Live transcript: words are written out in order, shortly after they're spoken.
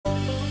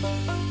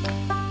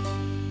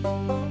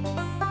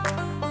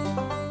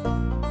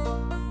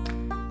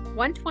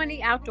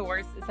120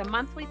 Outdoors is a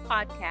monthly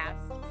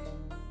podcast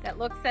that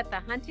looks at the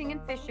hunting and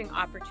fishing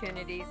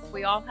opportunities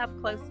we all have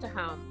close to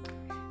home.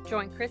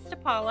 Join Chris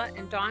DePaula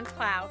and Don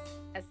Klaus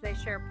as they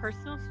share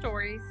personal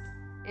stories,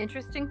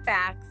 interesting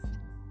facts,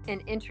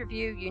 and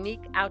interview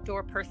unique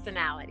outdoor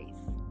personalities.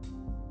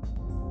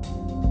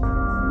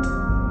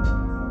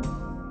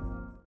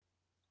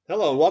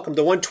 Hello and welcome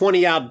to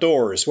 120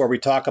 Outdoors, where we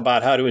talk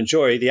about how to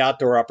enjoy the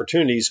outdoor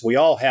opportunities we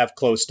all have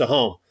close to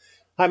home.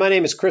 Hi, my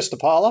name is Chris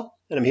DePaula,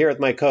 and I'm here with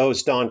my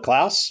co-host Don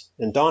Klaus.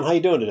 And Don, how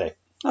you doing today?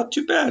 Not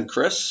too bad,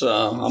 Chris.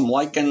 I'm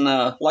liking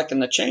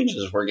the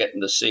changes we're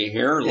getting to see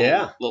here.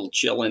 A little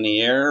chill in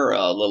the air,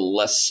 a little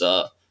less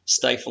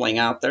stifling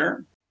out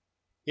there.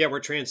 Yeah,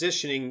 we're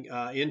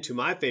transitioning into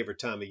my favorite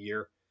time of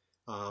year.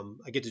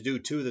 I get to do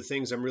two of the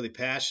things I'm really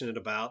passionate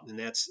about, and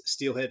that's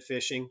steelhead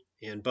fishing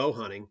and bow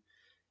hunting.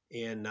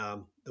 And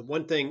the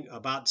one thing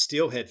about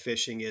steelhead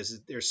fishing is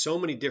that there's so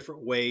many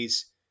different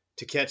ways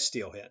to catch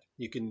steelhead.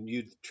 You can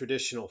use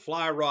traditional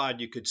fly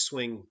rod. You could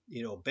swing,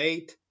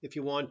 bait if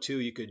you want to.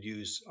 You could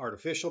use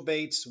artificial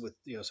baits with,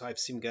 so I've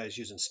seen guys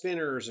using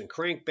spinners and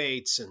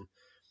crankbaits, and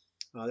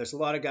there's a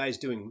lot of guys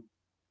doing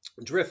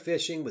drift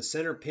fishing with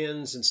center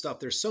pins and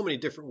stuff. There's so many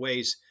different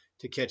ways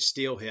to catch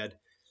steelhead.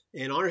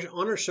 And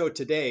on our show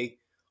today,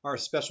 our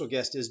special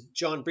guest is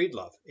John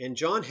Breedlove. And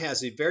John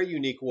has a very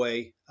unique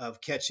way of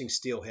catching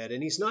steelhead.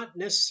 And he's not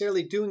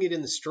necessarily doing it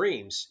in the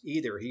streams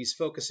either. He's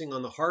focusing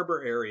on the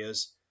harbor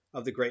areas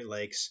of the Great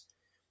Lakes.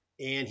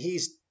 And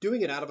he's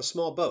doing it out of a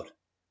small boat.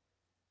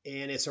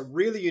 And it's a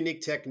really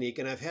unique technique.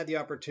 And I've had the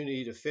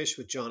opportunity to fish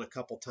with John a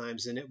couple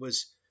times. And it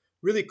was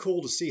really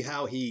cool to see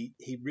how he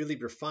really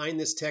refined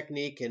this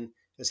technique and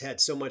has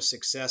had so much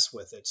success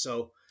with it.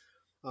 So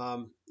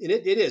and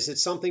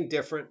it's something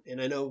different.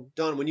 And I know,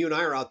 Don, when you and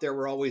I are out there,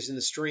 we're always in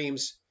the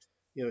streams,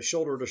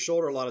 shoulder to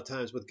shoulder a lot of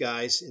times with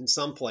guys in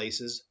some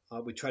places.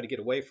 We try to get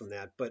away from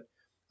that, but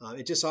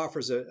it just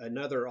offers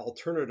another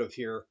alternative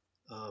here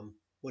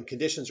when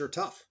conditions are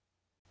tough.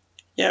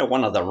 Yeah,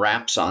 one of the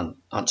wraps on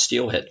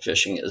steelhead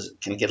fishing is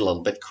it can get a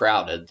little bit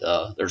crowded.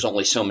 There's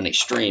only so many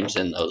streams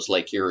in those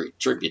Lake Erie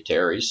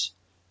tributaries,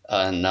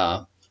 and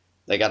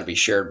they got to be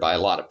shared by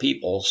a lot of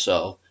people.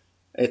 So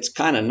it's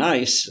kind of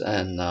nice,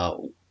 and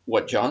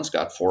what John's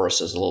got for us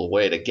is a little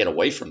way to get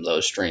away from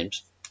those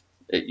streams.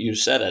 You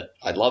said it.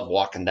 I love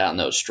walking down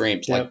those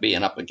streams, like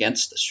being up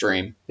against the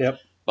stream. Yep.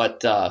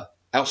 But I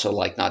also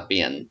like not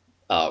being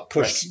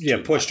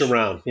pushed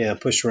around. Yeah,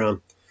 pushed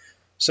around.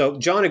 So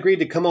John agreed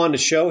to come on the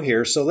show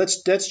here. So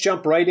let's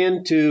jump right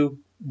into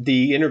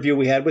the interview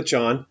we had with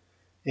John,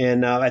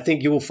 and I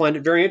think you will find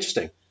it very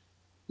interesting.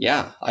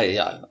 Yeah,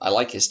 I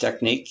like his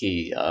technique.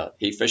 He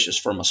fishes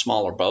from a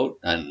smaller boat,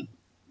 and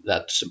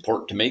that's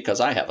important to me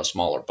because I have a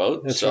smaller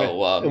boat. That's right.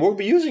 And we'll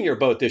be using your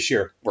boat this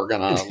year. We're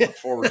going to look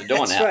forward to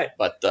doing that. Right.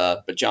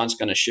 But John's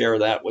going to share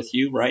that with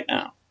you right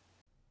now.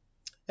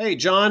 Hey,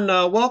 John,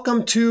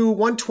 welcome to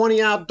 120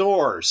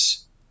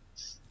 Outdoors.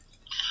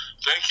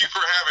 Thank you for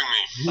having me.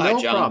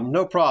 Hi, John.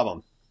 No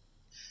problem.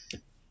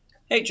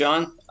 Hey,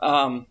 John.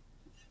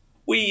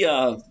 We've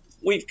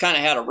kind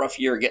of had a rough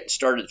year getting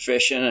started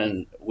fishing,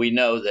 and we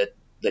know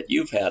that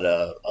you've had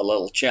a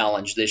little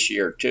challenge this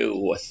year too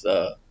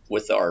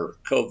with our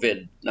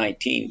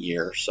COVID-19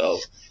 year. So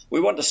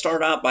we wanted to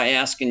start out by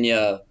asking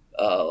you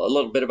a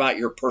little bit about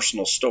your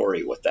personal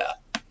story with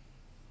that.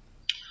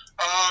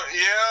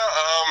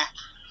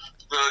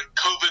 The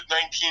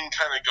COVID-19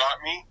 kind of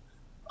got me.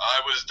 I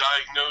was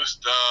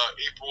diagnosed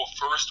April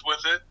 1st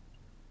with it,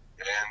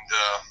 and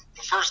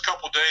the first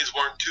couple days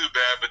weren't too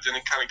bad, but then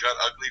it kind of got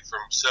ugly from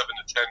 7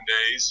 to 10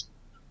 days,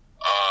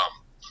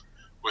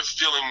 with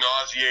feeling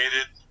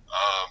nauseated,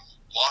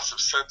 loss of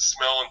sense,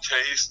 smell, and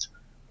taste,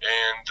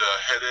 and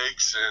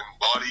headaches and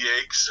body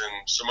aches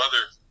and some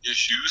other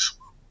issues.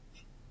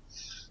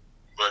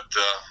 But,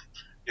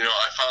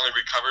 I finally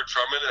recovered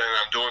from it, and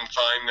I'm doing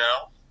fine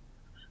now,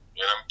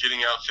 and I'm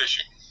getting out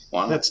fishing.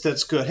 Wow.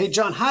 That's good. Hey,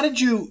 John, how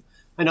did you –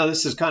 I know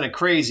this is kind of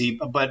crazy,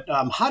 but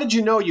how did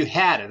you know you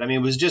had it? I mean,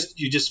 it was just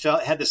you just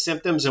had the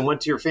symptoms and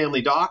went to your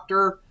family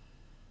doctor?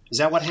 Is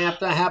that what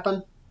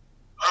happened?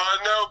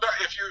 No.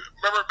 If you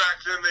remember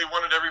back then, they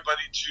wanted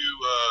everybody to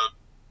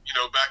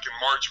back in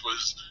March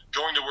was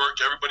going to work.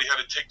 Everybody had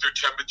to take their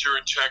temperature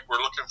and check.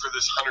 We're looking for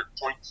this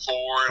 100.4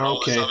 and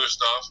all this other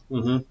stuff.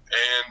 Mm-hmm.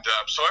 And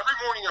so every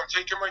morning I'm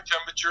taking my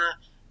temperature,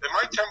 and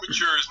my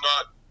temperature is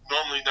not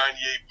normally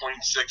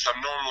 98.6.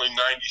 I'm normally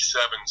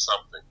 97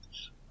 something.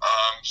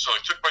 So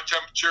I took my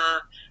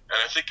temperature, and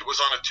I think it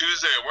was on a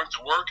Tuesday. I went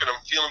to work, and I'm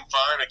feeling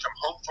fine. I come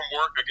home from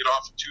work. I get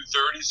off at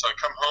 2:30, so I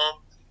come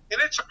home, and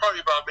it's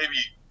probably about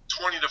maybe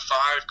 20 to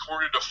 5,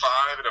 quarter to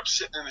 5, and I'm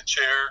sitting in the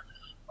chair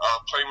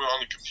playing on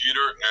the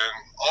computer, and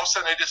all of a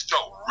sudden I just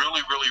felt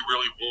really, really,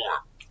 really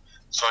warm.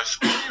 So I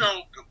said,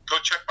 go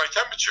check my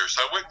temperature.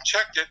 So I went and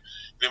checked it,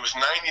 and it was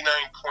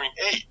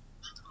 99.8.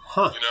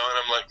 And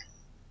I'm like,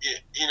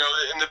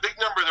 and the big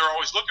number they're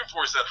always looking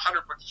for is that 100.4,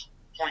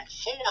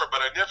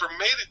 but I never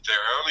made it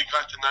there. I only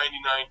got to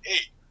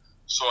 99.8.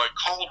 So I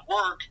called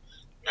work,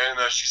 and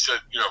she said,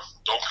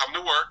 don't come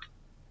to work.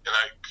 And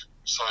I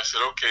So I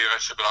said, okay. I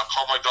said, but I'll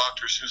call my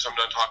doctor as soon as I'm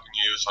done talking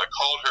to you. So I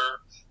called her,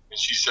 and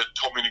she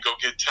told me to go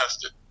get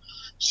tested.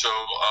 So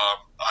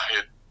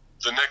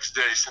the next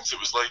day, since it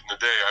was late in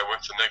the day, I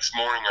went the next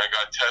morning, I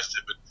got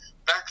tested. But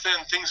back then,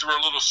 things were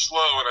a little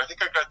slow, and I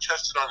think I got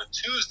tested on a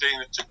Tuesday,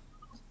 and it took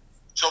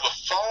till the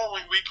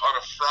following week on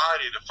a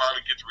Friday to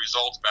finally get the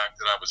results back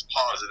that I was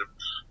positive.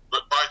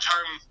 But by the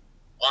time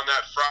on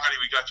that Friday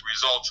we got the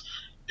results,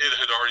 it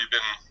had already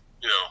been,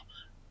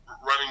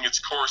 running its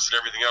course and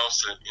everything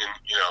else, and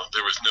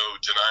there was no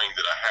denying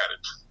that I had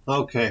it.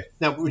 Okay.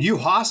 Now, were you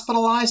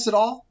hospitalized at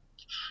all?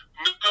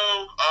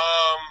 No.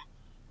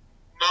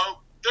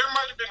 There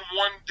might have been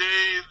one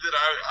day that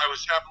I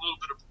was having a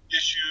little bit of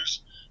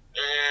issues,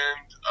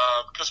 and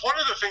because one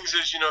of the things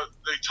is,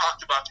 they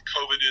talked about the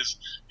COVID is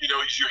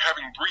you're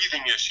having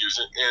breathing issues,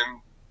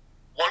 and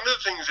one of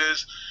the things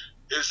is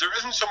there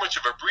isn't so much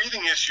of a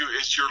breathing issue,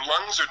 it's your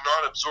lungs are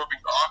not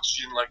absorbing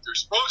oxygen like they're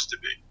supposed to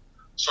be.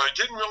 So I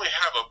didn't really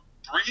have a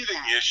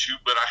breathing issue,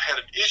 but I had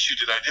an issue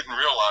that I didn't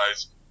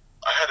realize.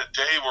 I had a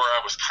day where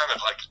I was kind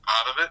of like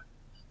out of it.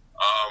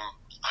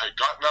 I had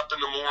gotten up in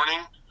the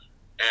morning,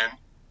 and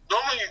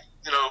normally,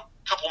 a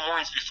couple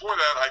mornings before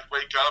that, I'd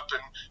wake up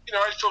and,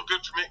 I'd feel good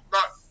for me.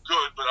 Not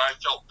good, but I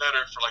felt better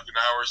for like an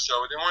hour or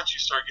so. And then once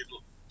you start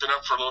been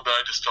up for a little bit,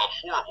 I just felt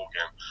horrible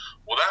again.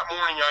 Well, that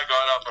morning I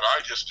got up and I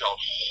just felt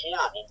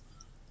horrible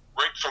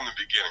right from the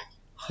beginning.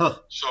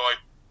 Huh. So I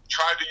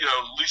tried to,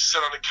 at least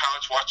sit on the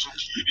couch watching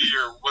TV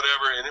or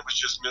whatever, and it was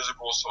just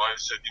miserable. So I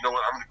said, you know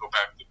what, I'm going to go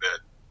back to bed.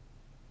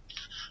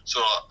 So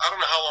I don't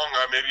know how long,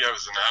 maybe I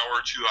was an hour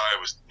or two, I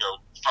was,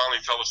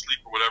 finally fell asleep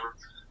or whatever.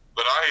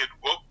 But I had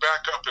woke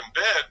back up in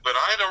bed, but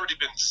I had already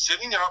been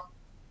sitting up.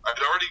 I'd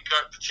already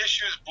got the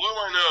tissues, blew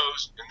my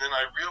nose, and then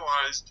I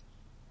realized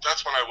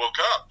that's when I woke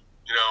up.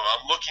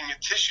 I'm looking at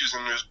tissues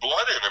and there's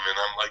blood in them, and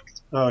I'm like,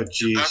 oh,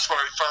 geez. That's when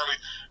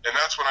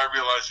I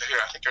realized, hey,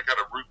 I think I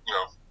got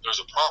there's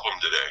a problem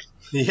today.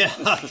 Yeah,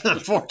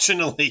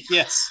 unfortunately,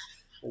 yes.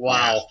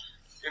 Wow.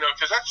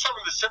 Because that's some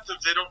of the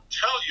symptoms they don't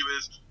tell you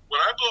is when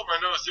I blew my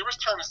nose, there was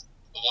times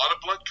a lot of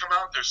blood come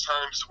out. There's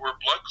times where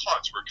blood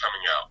clots were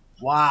coming out.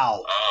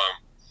 Wow.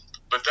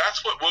 But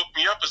that's what woke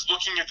me up is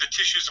looking at the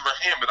tissues in my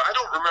hand. But I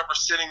don't remember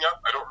sitting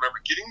up. I don't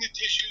remember getting the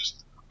tissues.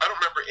 I don't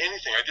remember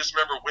anything. I just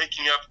remember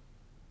waking up,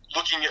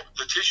 looking at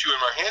the tissue in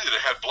my hand and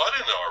it had blood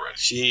in it already.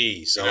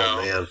 Jeez,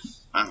 man.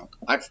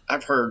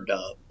 I've heard.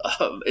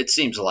 It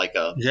seems like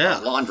a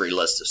laundry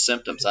list of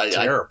symptoms. I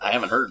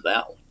haven't heard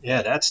that one.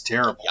 Yeah, that's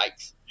terrible.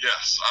 Yikes.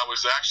 Yes, I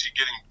was actually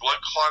getting blood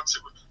clots.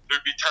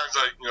 There'd be times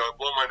I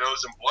blow my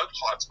nose and blood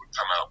clots would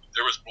come out.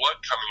 There was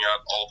blood coming out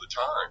all the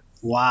time.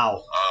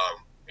 Wow.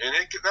 And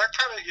that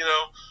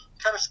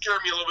kind of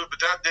scared me a little bit.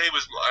 But that day I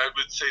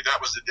would say that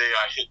was the day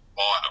I hit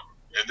bottom.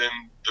 And then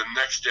the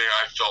next day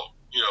I felt,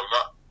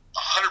 not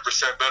 100%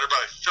 better, but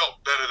I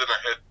felt better than I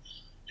had,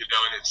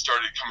 and it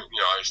started coming,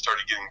 I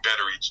started getting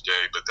better each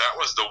day. But that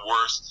was the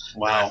worst.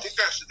 Wow. And I think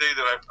that's the day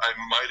that I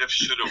might have,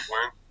 should have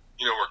went,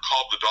 or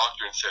called the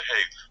doctor and said,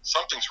 hey,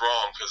 something's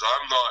wrong because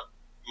I'm not,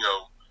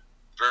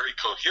 very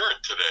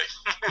coherent today.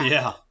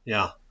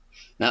 Yeah.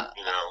 Now,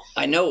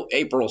 I know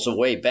April's a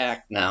way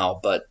back now,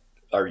 but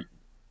do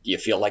you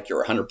feel like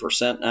you're 100%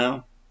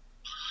 now?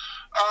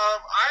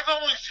 I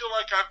only feel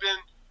like I've been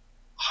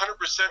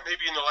 100%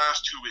 maybe in the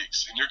last 2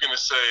 weeks. And you're going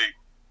to say,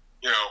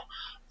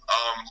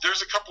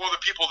 there's a couple other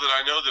people that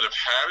I know that have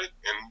had it,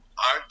 and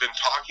I've been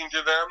talking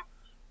to them,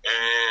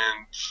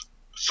 and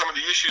some of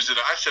the issues that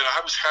I said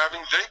I was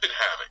having, they've been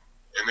having.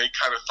 And they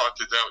kind of thought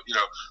that,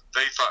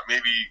 they thought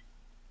maybe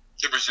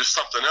it was just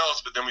something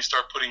else, but then we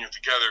start putting it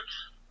together.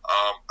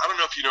 I don't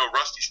know if you know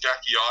Rusty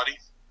Stacchiotti.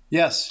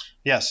 Yes.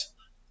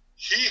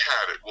 He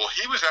had it. Well,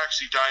 he was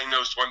actually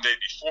diagnosed one day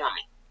before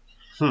me.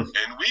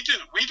 And we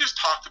just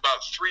talked about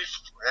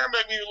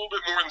maybe a little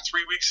bit more than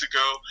 3 weeks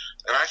ago,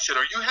 and I said,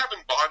 are you having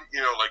body,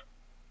 like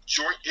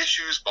joint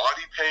issues,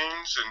 body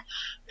pains?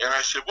 And I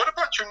said, what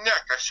about your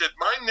neck? I said,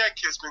 my neck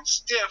has been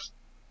stiff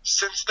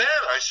since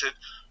then. I said,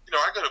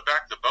 I got to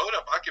back the boat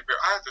up. I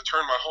have to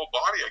turn my whole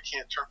body. I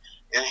can't turn.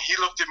 And he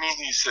looked at me and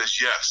he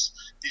says, yes.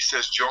 He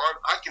says, John,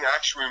 I can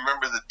actually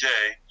remember the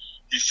day.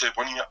 He said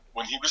when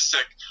he was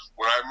sick,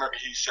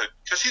 he said,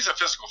 because he's a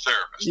physical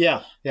therapist.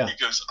 Yeah. He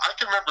goes, I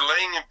can remember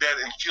laying in bed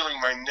and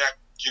feeling my neck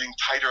getting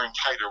tighter and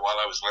tighter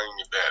while I was laying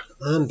in bed.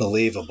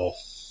 Unbelievable.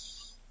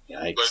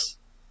 Yikes.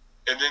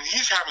 And then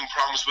he's having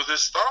problems with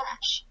his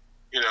thumbs,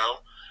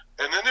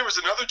 And then there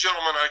was another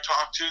gentleman I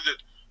talked to that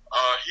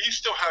he's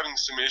still having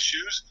some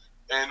issues.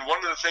 And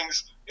one of the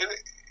things, and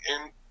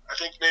I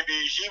think maybe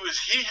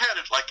he had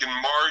it like in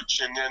March,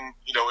 and then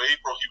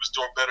April he was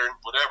doing better and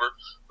whatever.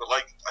 But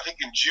like I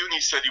think in June he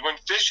said he went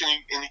fishing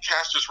and he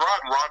cast his rod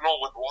and rod and all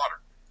went in the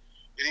water.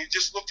 And he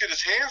just looked at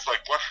his hands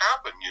like, what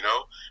happened?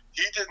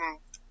 He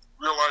didn't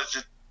realize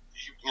that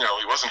he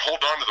wasn't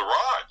holding on to the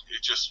rod.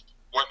 It just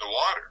went in the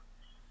water.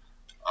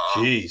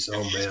 Jeez,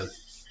 man.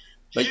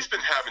 He's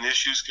been having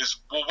issues because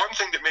one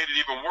thing that made it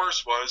even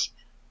worse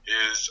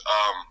is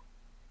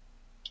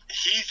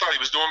he thought he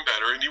was doing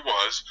better, and he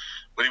was,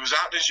 But he was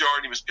out in his yard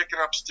and he was picking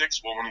up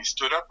sticks. Well, when he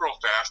stood up real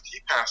fast, he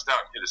passed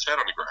out and hit his head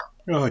on the ground.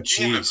 Oh,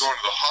 He ended up jeez. going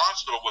to the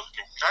hospital with a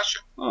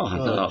concussion. Oh,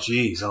 Oh, no.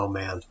 jeez. Oh,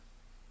 man.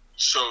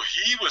 So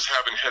he was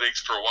having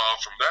headaches for a while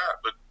from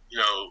that. But,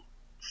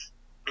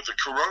 with the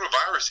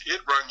coronavirus,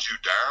 it runs you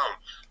down.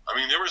 I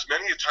mean, there was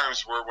many a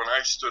times where when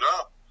I stood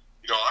up,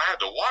 I had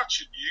to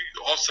watch it.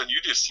 All of a sudden,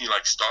 you just see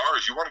like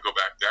stars. You want to go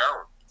back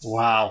down.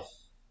 Wow.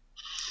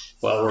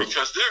 Well,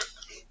 Because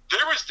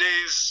there was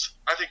days,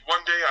 I think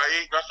one day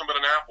I ate nothing but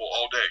an apple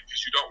all day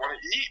because you don't want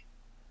to eat.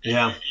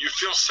 Yeah. You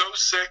feel so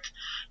sick,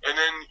 and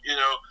then, you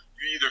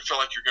either feel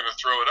like you're going to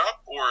throw it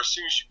up, or as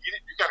soon as you eat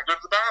it, you got to go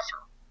to the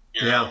bathroom.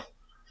 Yeah.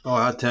 Oh,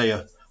 I'll tell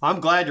you. I'm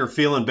glad you're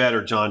feeling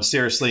better, John.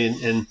 Seriously.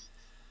 And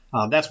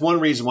that's one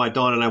reason why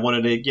Dawn and I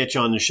wanted to get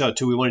you on the show,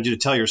 too. We wanted you to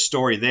tell your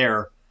story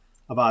there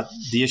about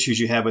the issues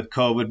you had with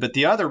COVID. But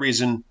the other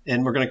reason,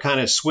 and we're going to kind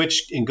of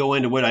switch and go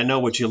into what I know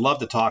what you love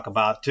to talk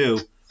about, too,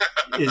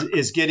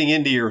 is getting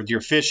into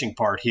your fishing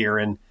part here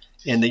and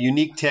the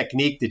unique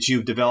technique that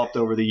you've developed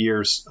over the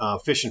years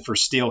fishing for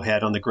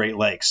steelhead on the Great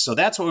Lakes. So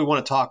that's what we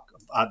want to talk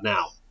about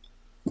now.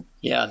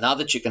 yeah, now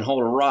that you can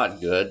hold a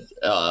rod good,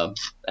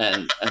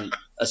 and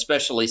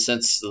especially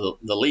since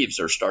the leaves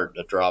are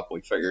starting to drop,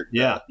 we figured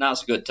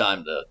now's a good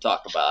time to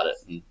talk about it.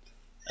 And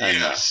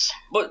Yes.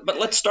 but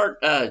let's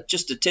start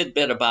just a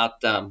tidbit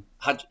about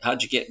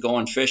how'd you get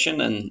going fishing,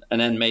 and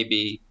then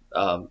maybe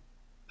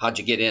how'd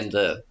you get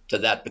into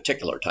that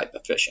particular type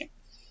of fishing?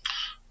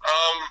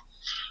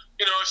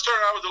 I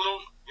started out with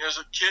as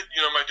a kid,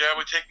 my dad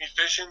would take me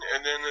fishing,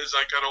 and then as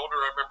I got older,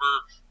 I remember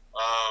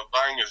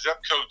buying a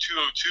Zepco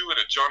 202 and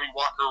a Johnny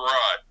Walker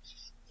rod.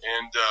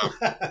 And,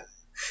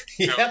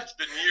 it's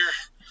been years.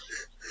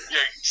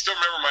 Yeah, I still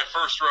remember my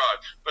first rod.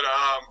 But,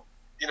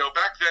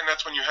 back then,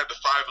 that's when you had the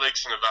 5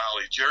 lakes in the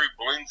valley. Jerry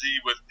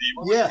Blindsey with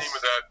what was the name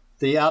of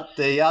that?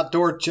 The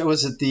outdoor,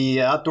 was it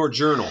the Outdoor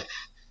Journal?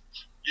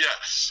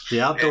 Yes.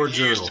 The Outdoor and he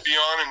Journal. used to be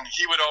on, and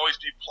he would always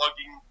be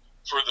plugging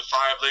for the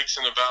 5 lakes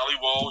in the valley.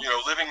 Well,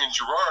 living in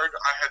Girard,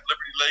 I had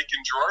Liberty Lake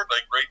and Girard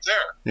Lake right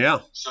there. Yeah.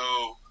 So,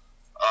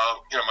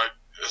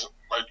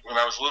 when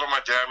I was little,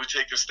 my dad would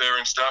take us there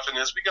and stuff. And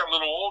as we got a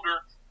little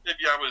older,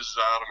 maybe I was,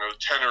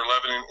 10 or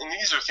 11. And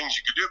these are things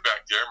you could do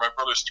back there. My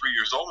brother's 3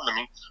 years older than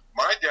me.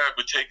 My dad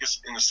would take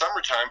us in the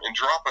summertime and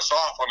drop us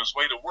off on his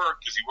way to work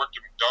because he worked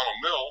at McDonald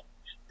Mill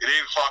at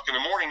 8 o'clock in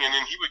the morning. And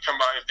then he would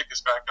come by and pick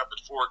us back up at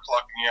 4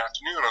 o'clock in the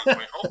afternoon on his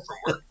way home from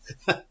work.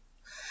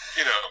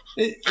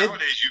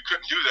 Nowadays you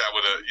couldn't do that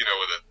with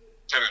a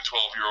 10 and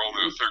 12-year-old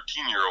and a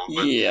 13-year-old.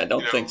 Yeah, I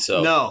don't think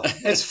so. No,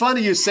 it's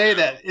funny you say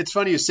that. It's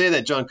funny you say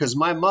that, John, because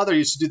my mother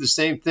used to do the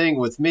same thing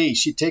with me.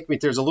 She'd take me.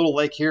 There's a little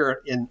lake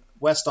here in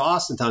West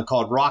Austintown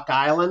called Rock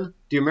Island.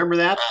 Do you remember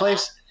that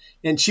place?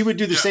 And she would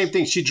do the same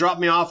thing. She'd drop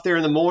me off there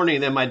in the morning,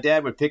 and then my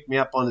dad would pick me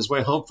up on his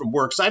way home from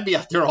work. So I'd be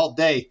out there all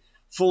day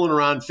fooling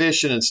around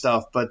fishing and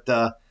stuff. But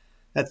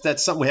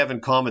that's something we have in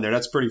common there.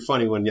 That's pretty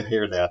funny when you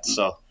hear that.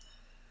 So.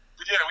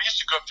 Yeah, we used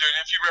to go up there, and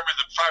if you remember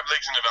the 5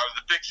 lakes in the valley,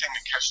 the big thing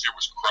to catch there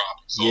was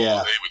crappie. So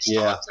they would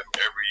start them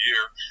every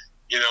year.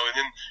 And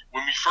then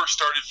when we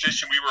first started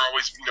fishing, we were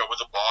always,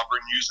 with a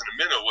bobber and using a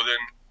minnow. Well, then,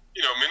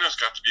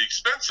 minnows got to be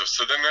expensive.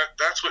 So then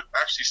that's what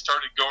actually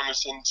started going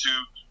us into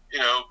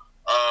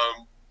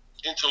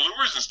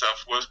lures and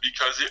stuff, was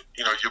because you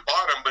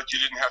bought them, but you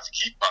didn't have to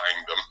keep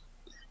buying them.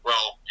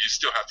 Well, you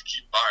still have to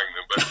keep buying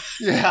them, but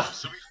yeah,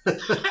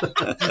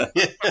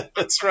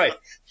 that's right.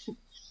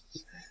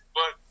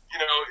 But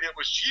it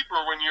was cheaper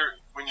when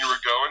you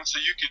were going, so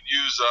you could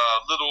use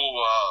little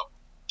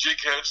jig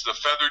heads, the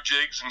feather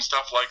jigs and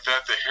stuff like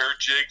that, the hair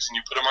jigs, and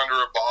you put them under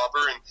a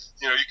bobber, and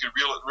you could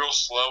reel it real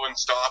slow and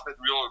stop it,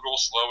 reel it real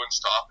slow and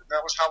stop it. And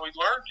that was how we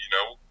learned,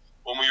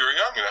 when we were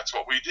young, and that's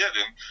what we did.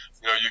 And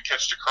you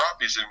catch the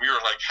crappies, and we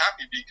were like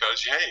happy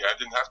because I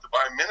didn't have to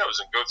buy minnows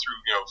and go through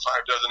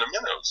 5 dozen of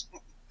minnows.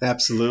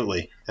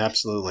 Absolutely.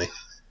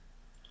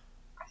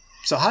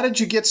 So how did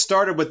you get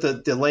started with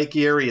the Lake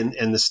Erie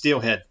and the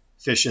steelhead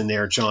fishing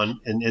there, John,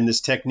 and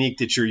this technique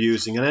that you're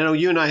using? And I know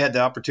you and I had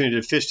the opportunity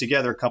to fish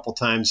together a couple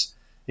times,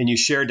 and you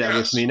shared that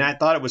with me, and I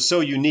thought it was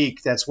so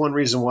unique. That's one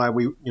reason why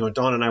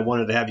Dawn and I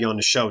wanted to have you on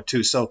the show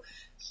too. So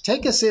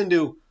take us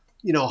into,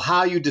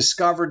 how you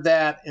discovered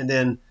that, and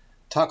then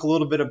talk a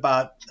little bit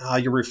about how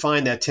you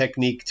refined that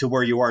technique to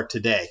where you are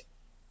today.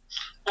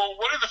 Well,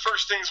 one of the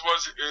first things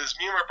is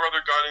me and my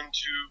brother got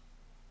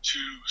to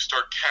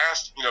start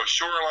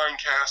shoreline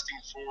casting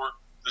for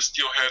the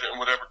steelhead and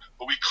whatever,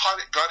 but we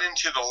got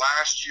into the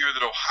last year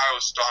that Ohio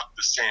stocked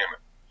the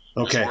salmon.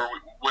 Okay.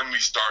 When we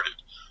started.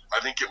 I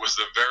think it was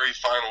the very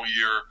final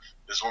year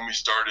is when we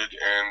started,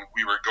 and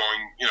we were going,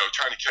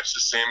 trying to catch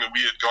the salmon.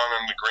 We had gone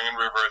on the Grand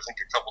River, I think,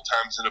 a couple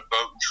times in a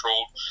boat and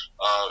trolled.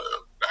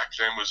 Back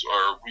then we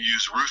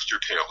used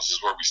rooster tails is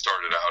where we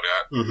started out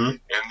at. Mm-hmm.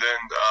 And then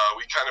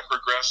we kind of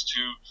progressed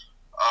to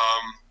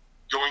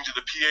going to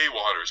the PA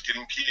waters,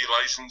 getting PA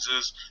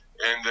licenses,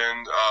 and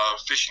then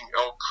fishing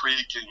Elk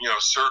Creek and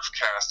surf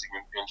casting,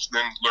 and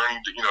then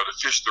learning to to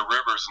fish the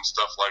rivers and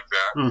stuff like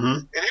that. Mm-hmm.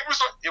 And it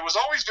was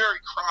always very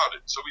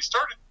crowded. So we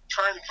started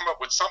trying to come up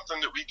with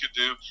something that we could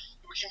do.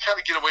 It we can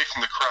kind of get away from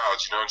the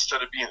crowds,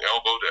 instead of being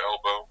elbow to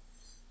elbow.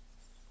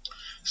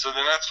 So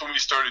then that's when we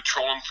started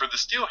trolling for the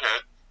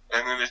steelhead,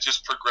 and then it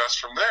just progressed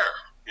from there.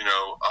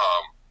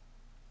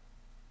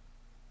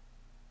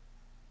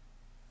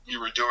 We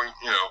were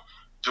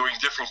doing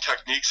different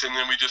techniques, and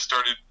then we just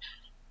started,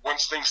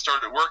 once things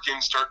started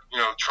working,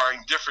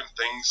 trying different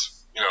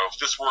things. If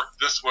this worked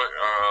this way,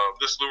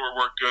 this lure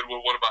worked good,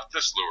 well, what about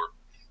this lure?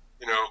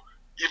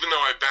 Even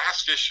though I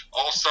bass fish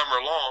all summer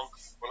long,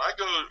 when I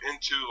go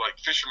into like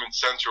Fisherman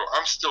Central,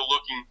 I'm still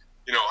looking.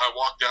 I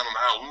walk down an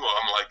aisle,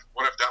 I'm like,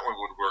 what if that one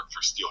would work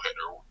for steelhead,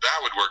 or that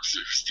would work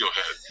for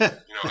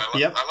steelhead?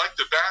 Yep. I like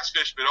the bass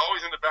fish, but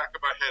always in the back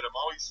of my head, I'm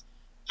always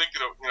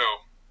thinking of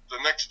the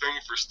next thing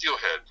for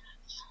steelhead.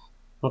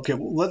 Okay,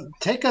 well,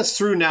 take us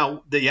through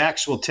now the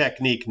actual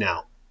technique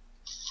now.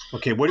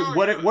 Okay, what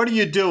are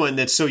you doing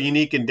that's so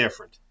unique and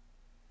different?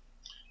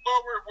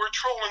 Well, we're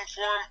trolling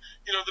for them.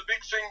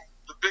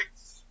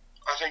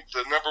 I think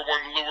the number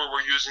one lure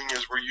we're using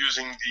the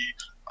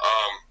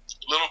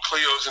little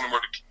Cleos, and we're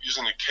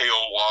using the KO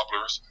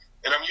wobblers,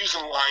 and I'm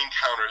using line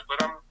counters, but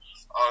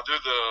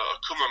they're the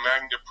Akuma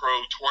Magna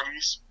Pro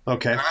 20s.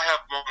 Okay. And I have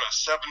them on a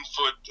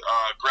 7-foot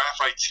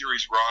graphite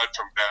series rod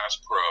from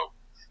Bass Pro,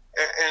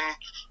 and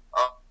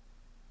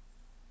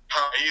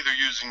I'm either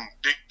using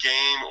Big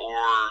Game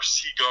or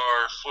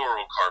Seagar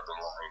fluorocarbon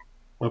line.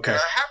 Okay. And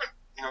I haven't,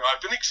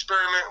 I've been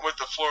experimenting with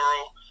the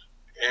fluoro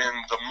and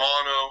the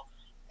mono.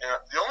 And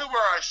the only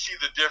where I see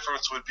the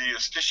difference would be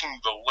is fishing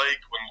the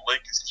lake when the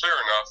lake is clear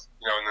enough,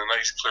 in the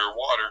nice clear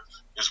water,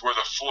 is where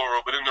the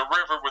fluoro. But in the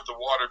river, with the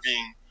water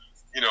being,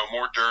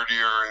 more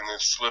dirtier in the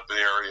slip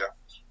area,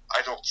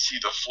 I don't see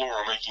the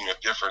fluoro making a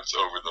difference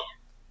over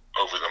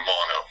the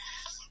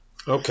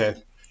mono.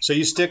 Okay, so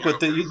you stick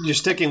with you're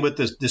sticking with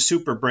the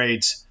super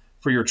braids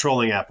for your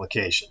trolling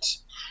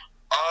applications.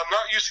 I'm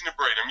not using the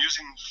braid. I'm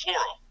using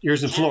fluoro. You're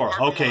using fluoro.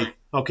 Okay. Line.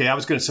 Okay. I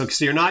was going to.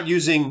 So you're not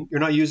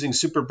using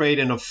super braid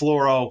in a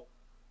fluoro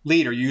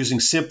leader. You're using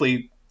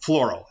simply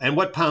fluoro. And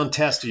what pound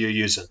test are you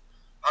using?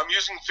 I'm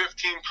using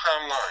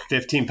 15-pound line.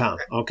 15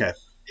 pound. Okay.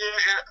 Yeah,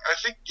 I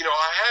think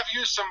I have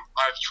used some.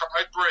 I've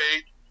tried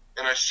braid,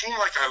 and I seem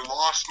like I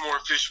lost more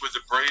fish with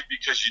the braid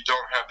because you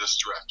don't have the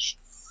stretch.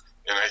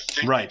 And I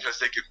think because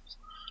they could.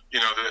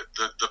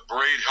 The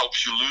braid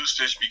helps you lose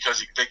fish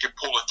because they can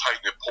pull it tight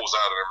and it pulls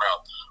out of their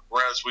mouth.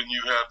 Whereas when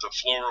you have the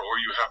fluoro or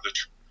you have the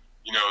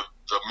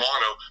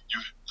mono,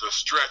 the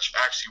stretch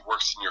actually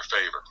works in your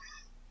favor.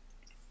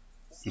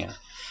 Yeah.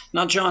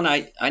 Now, John,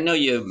 I know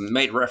you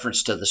made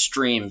reference to the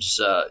streams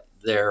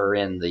there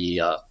in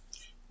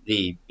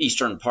the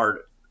eastern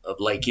part of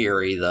Lake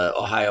Erie, the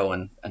Ohio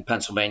and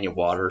Pennsylvania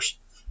waters.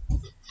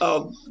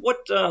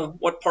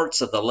 What parts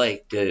of the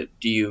lake do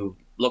you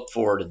look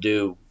for to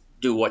do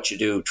what you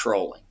do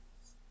trolling?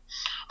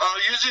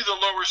 Usually the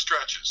lower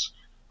stretches.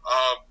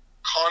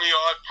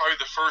 Conneaut, probably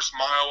the first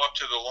mile up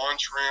to the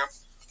launch ramp.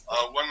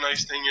 One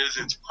nice thing is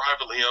it's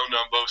privately owned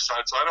on both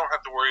sides, so I don't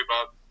have to worry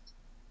about,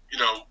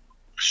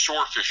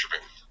 shore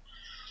fishermen.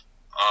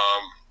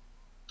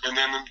 And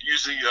then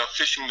usually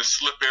fishing the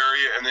slip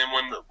area, and then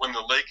when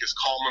the lake is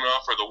calm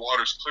enough or the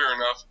water's clear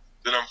enough,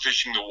 then I'm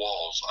fishing the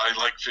walls. I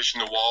like fishing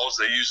the walls.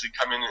 They usually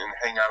come in and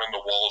hang out on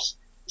the walls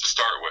to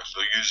start with.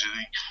 They'll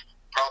usually,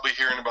 probably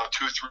here in about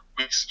 2-3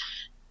 weeks,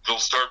 they'll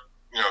start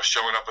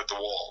showing up at the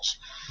walls.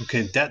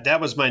 Okay,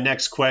 that was my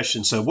next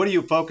question. So what are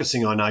you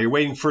focusing on now? You're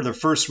waiting for the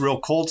first real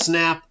cold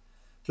snap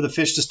for the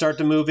fish to start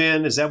to move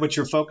in? Is that what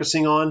you're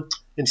focusing on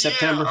in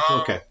September?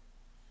 Okay.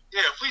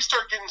 Yeah, if we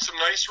start getting some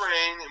nice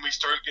rain and we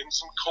start getting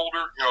some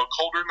colder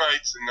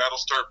nights, then that'll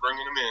start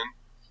bringing them in.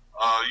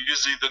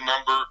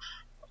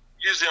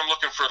 Usually I'm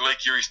looking for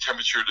Lake Erie's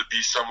temperature to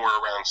be somewhere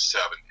around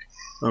 70.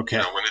 Okay.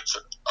 When it's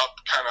up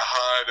kind of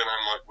high, then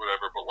I'm like,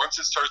 whatever. But once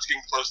it starts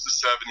getting close to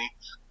 70,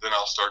 then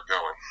I'll start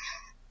going.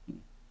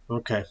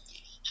 Okay.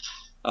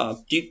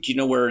 Do you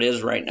know where it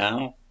is right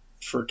now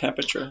for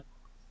temperature?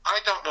 I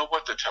don't know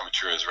what the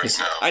temperature is right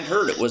now. I'd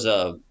heard it was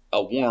a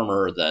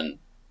warmer than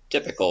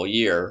typical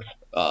year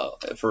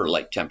for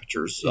lake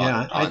temperatures.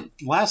 Yeah.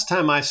 Last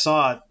time I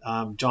saw it,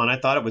 John, I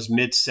thought it was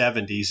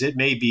mid-70s. It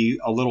may be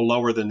a little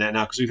lower than that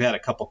now because we've had a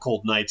couple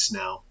cold nights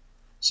now.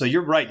 So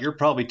you're right. You're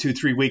probably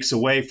 2-3 weeks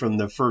away from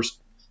the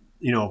first,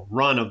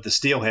 run of the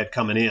steelhead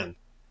coming in.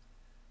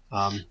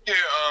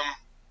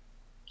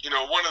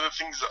 One of the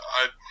things that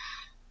I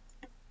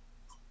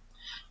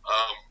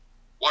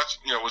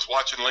was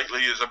watching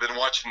lately is I've been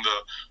watching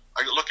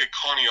I look at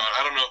Conneaut.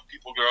 I don't know if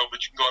people go,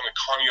 but you can go on the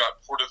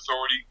Conneaut Port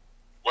Authority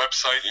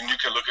website and you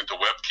can look at the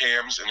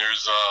webcams, and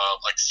there's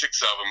like 6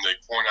 of them they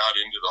point out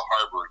into the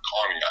harbor at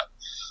Conneaut.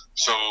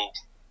 So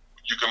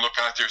you can look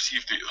out there, see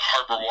if the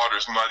harbor water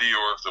is muddy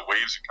or if the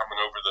waves are coming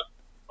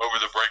over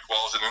the break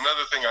walls. And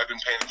another thing I've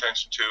been paying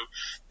attention to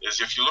is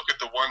if you look at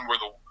the one where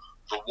the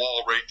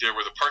wall right there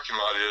where the parking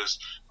lot is,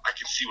 I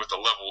can see what the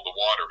level of the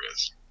water is.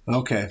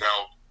 Okay. Now,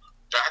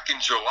 back in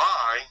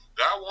July,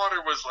 that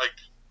water was like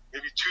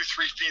maybe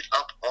 2-3 feet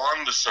up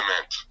on the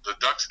cement. The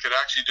ducks could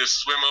actually just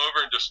swim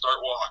over and just start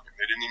walking.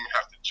 They didn't even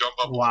have to jump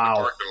up to the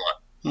parking lot.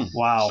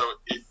 Wow. So,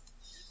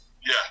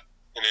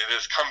 and it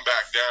has come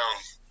back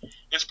down.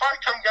 It's probably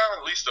come down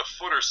at least a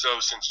foot or so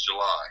since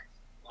July,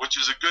 which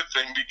is a good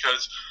thing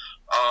because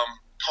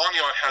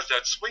Conneaut has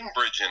that swing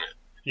bridge in it.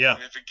 Yeah.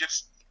 And if it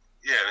gets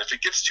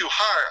too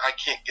high, I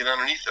can't get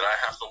underneath it. I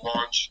have to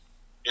launch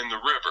in the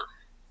river.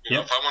 You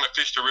know, if I want to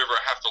fish the river, I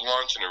have to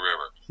launch in the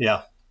river.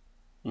 Yeah.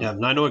 Yeah,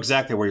 and I know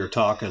exactly where you're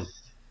talking.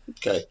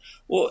 Okay.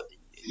 Well,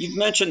 you've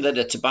mentioned that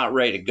it's about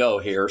ready to go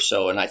here,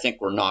 and I think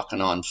we're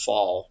knocking on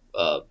fall.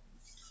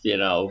 You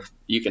know,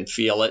 you can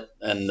feel it,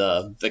 and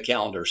the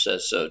calendar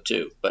says so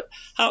too. But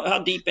how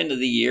deep into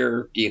the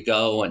year do you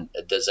go, and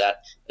is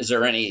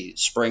there any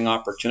spring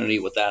opportunity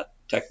with that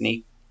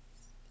technique?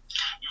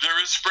 There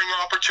is spring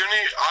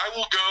opportunity. I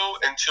will go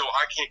until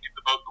I can't get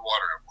the boat in the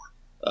water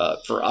anymore.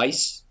 For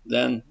ice,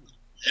 then?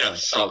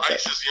 Yes. So okay.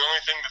 Ice is the only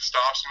thing that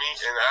stops me.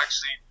 And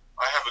actually,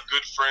 I have a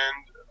good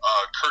friend,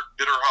 Kurt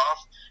Bitterhoff.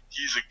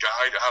 He's a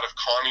guide out of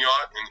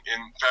Conneaut. And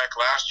in fact,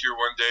 last year,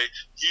 one day,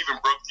 he even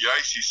broke the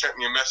ice. He sent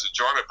me a message,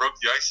 John, I broke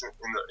the ice in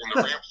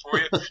the ramp for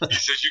you. He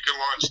says, you can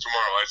launch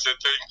tomorrow. I said,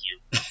 thank you.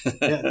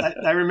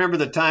 Yeah, I remember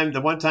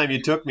the one time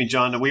you took me,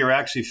 John, that we were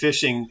actually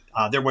fishing.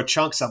 There were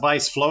chunks of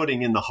ice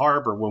floating in the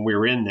harbor when we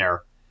were in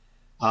there.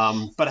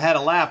 But I had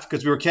a laugh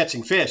because we were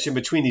catching fish in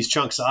between these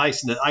chunks of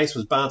ice, and the ice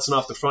was bouncing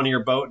off the front of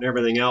your boat and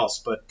everything else.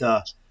 But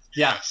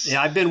yeah,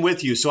 I've been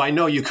with you, so I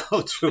know you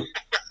go through.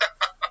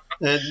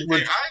 I've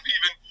even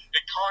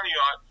at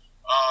Conneaut,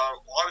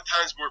 a lot of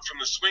times we're from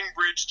the swing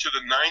bridge to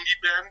the 90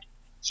 bend.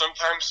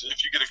 Sometimes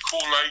if you get a cool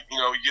night, you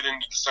get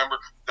into December,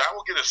 that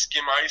will get a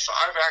skim ice.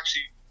 I've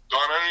actually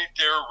gone underneath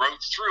there,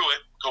 rode through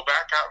it, go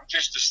back out and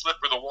fish the slip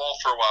or the wall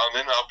for a while, and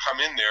then I'll come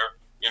in there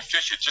and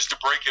fish it just to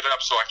break it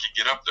up so I can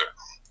get up there.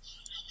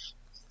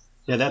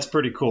 Yeah, that's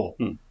pretty cool.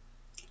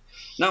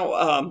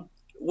 Now,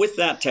 with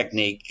that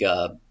technique,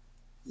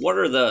 what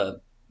are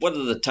the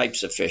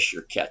types of fish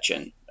you're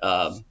catching?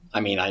 I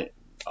mean,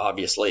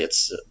 obviously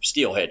it's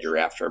steelhead you're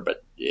after,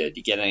 but do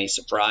you get any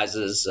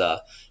surprises?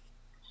 Usually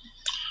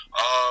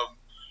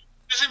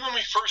when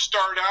we first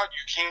start out,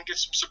 you can get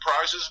some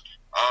surprises.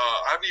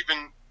 I've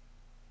even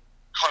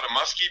caught a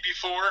muskie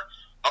before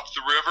up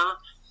the river.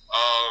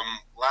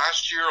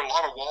 Last year, a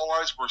lot of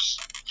walleyes for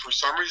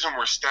some reason,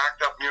 were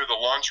stacked up near the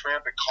launch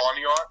ramp at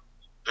Conneaut.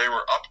 They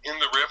were up in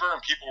the river,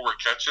 and people were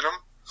catching them.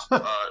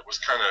 It was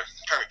kind of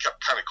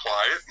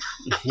quiet.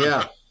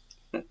 Yeah.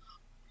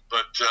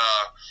 But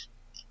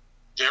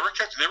there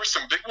were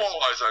some big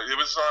walleyes. It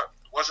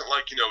wasn't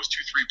like it was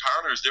 2-3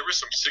 pounders. There were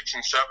some 6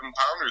 and 7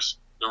 pounders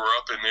that were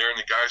up in there, and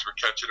the guys were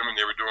catching them, and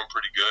they were doing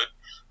pretty good.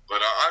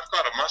 But I've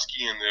got a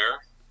muskie in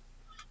there.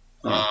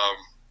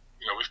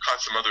 We've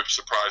caught some other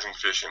surprising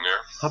fish in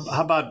there.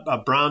 How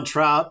about brown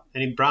trout?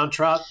 Any brown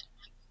trout?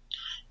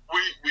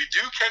 We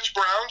do catch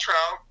brown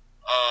trout,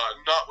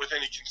 not with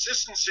any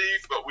consistency,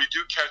 but we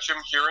do catch them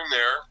here and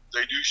there.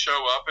 They do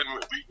show up, and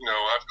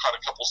I've caught a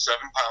couple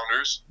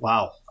 7-pounders.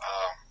 Wow.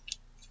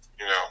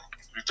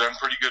 We've done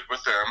pretty good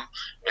with them.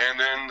 And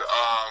then,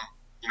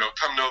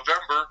 come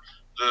November,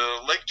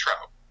 the lake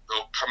trout,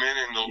 they'll come in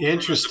and they'll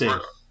interesting.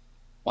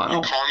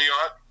 Wow.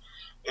 Conneaut.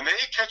 And they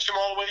catch them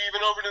all the way even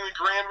over to the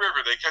Grand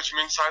River. They catch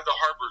them inside the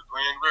harbor at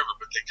Grand River,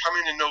 but they come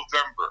in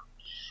November.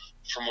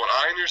 From what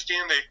I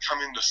understand, they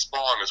come in to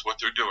spawn is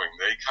what they're doing.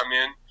 They come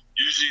in,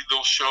 usually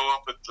they'll show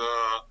up at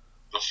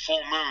the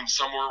full moon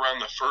somewhere around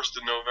the 1st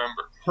of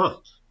November. Huh.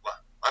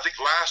 I think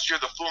last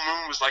year the full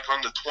moon was like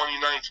on the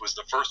 29th was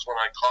the first one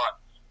I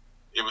caught.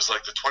 It was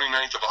like the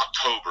 29th of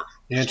October.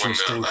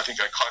 Interesting. I think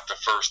I caught the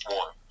first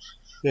one.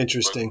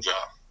 Interesting. But,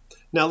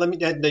 now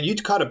you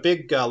caught a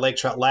big lake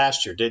trout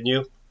last year, didn't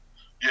you?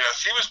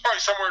 Yes, he was probably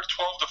somewhere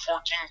 12 to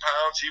 14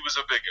 pounds. He was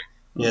a big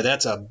one. Yeah,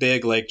 that's a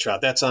big lake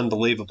trout. That's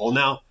unbelievable.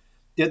 Now,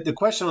 the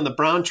question on the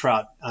brown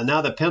trout,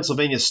 now that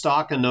Pennsylvania's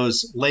stocking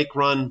those lake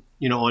run,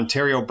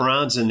 Ontario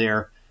browns in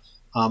there,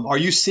 are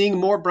you seeing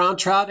more brown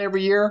trout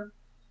every year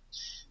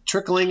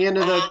trickling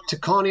into to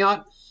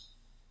Conneaut?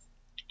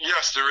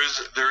 Yes, there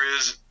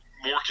is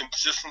more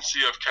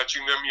consistency of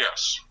catching them,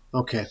 yes.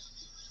 Okay.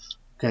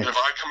 If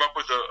I come up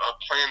with a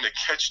plan to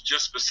catch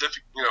just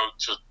specific,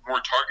 to more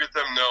target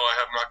them, no, I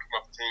have not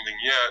come up with anything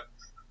yet.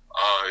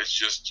 It's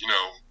just,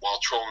 while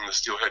trolling the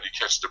steelhead, you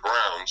catch the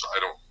browns. I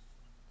don't,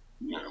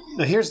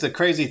 Now, here's the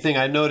crazy thing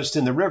I noticed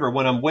in the river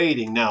when I'm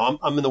waiting. Now,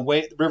 I'm in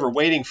the river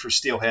waiting for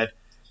steelhead,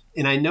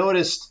 and I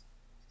noticed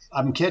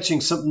I'm catching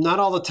some, not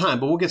all the time,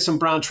 but we'll get some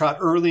brown trout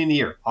early in the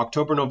year,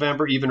 October,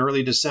 November, even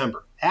early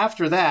December.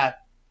 After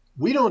that,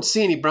 we don't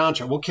see any brown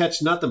trout. We'll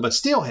catch nothing but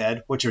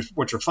steelhead, which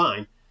are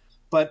fine.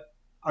 But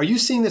are you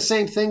seeing the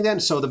same thing then?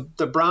 So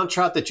the brown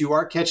trout that you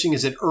are catching,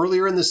 is it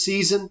earlier in the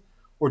season,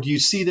 or do you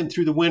see them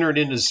through the winter and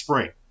into the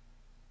spring?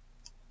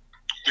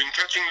 Been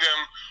catching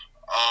them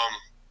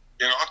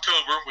in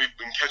October. We've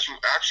been catching,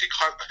 actually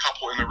caught a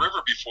couple in the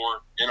river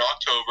before in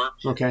October.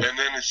 Okay. And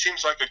then it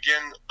seems like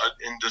again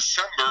in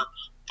December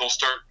they'll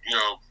start,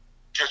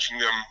 catching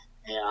them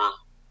more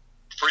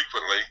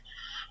frequently.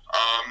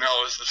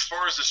 Now, as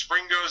far as the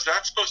spring goes,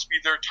 that's supposed to be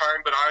their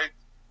time, but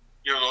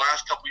the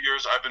last couple of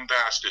years I've been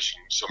bass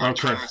fishing. So my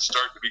tournaments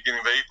start at the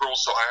beginning of April,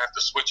 so I have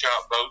to switch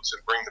out boats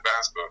and bring the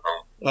bass boat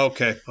home.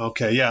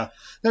 Okay, yeah.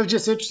 That was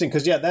just interesting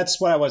because, that's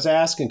what I was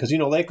asking because,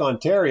 Lake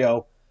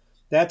Ontario,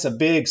 that's a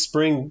big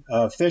spring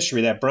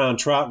fishery, that brown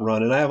trout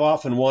run. And I have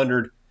often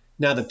wondered,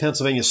 now that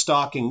Pennsylvania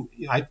stocking,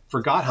 I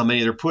forgot how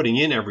many they're putting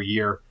in every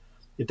year,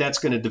 if that's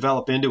going to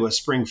develop into a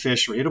spring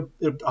fishery. I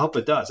hope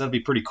it does. That'd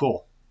be pretty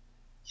cool.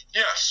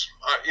 Yes.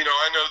 I know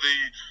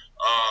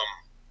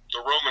the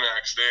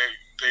Romanex,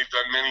 they've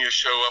done many a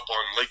show up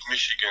on Lake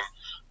Michigan,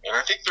 and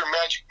I think their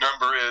magic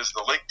number is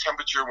the lake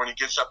temperature when it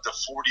gets up to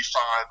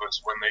 45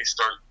 is when they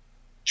start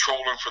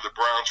trolling for the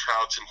brown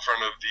trouts in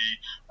front of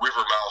the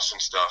river mouse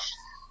and stuff.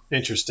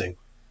 Interesting.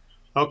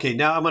 Okay,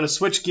 now I'm going to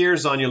switch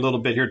gears on you a little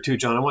bit here too,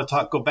 John. I want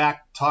to go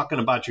back talking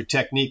about your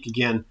technique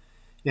again,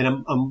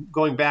 and I'm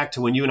going back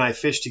to when you and I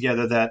fished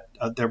together. That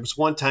there was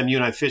one time you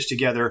and I fished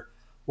together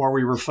where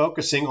we were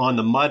focusing on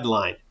the mud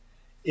line,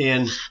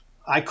 and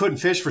I couldn't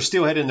fish for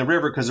steelhead in the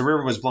river because the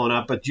river was blown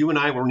up, but you and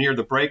I were near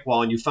the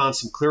breakwall, and you found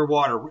some clear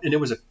water, and it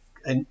was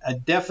a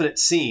definite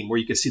seam where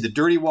you could see the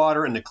dirty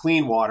water and the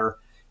clean water,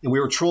 and we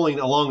were trolling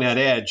along that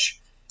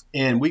edge,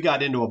 and we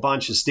got into a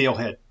bunch of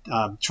steelhead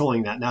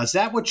trolling that. Now, is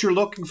that what you're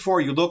looking for?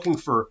 Are you looking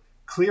for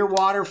clear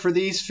water for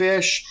these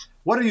fish?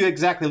 What are you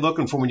exactly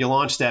looking for when you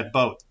launch that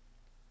boat?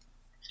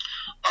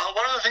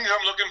 One of the things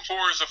I'm looking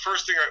for is the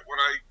first thing when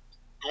I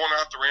going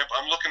out the ramp,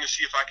 I'm looking to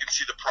see if I can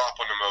see the prop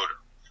on the motor.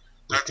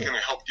 That's going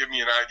to help give me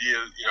an idea,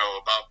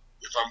 about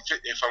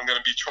if I'm going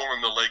to be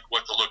trolling the lake,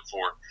 what to look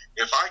for.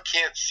 If I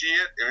can't see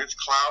it and it's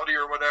cloudy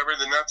or whatever,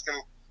 then that's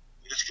going to.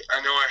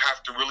 I know I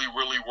have to really,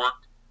 really work.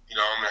 I'm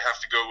going to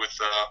have to go with.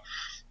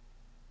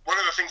 One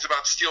of the things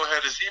about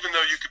steelhead is even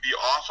though you could be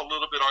off a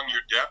little bit on your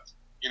depth,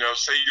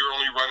 say you're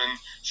only running,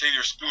 say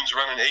your spoon's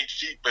running 8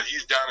 feet, but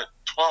he's down at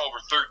 12 or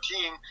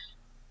 13,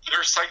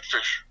 they're sight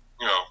fish,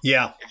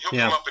 Yeah. And he'll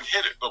come up and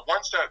hit it. But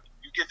once that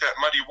you get that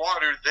muddy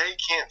water, they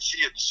can't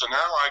see it. So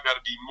now I got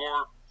to be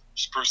more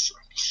specific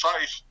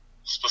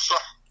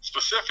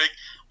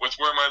with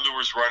where my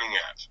lure's running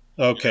at.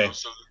 Okay.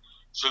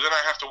 So then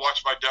I have to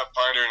watch my depth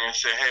finder and I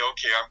say, hey,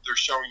 okay, they're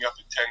showing up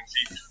at 10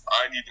 feet.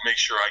 I need to make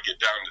sure I get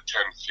down to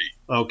 10 feet.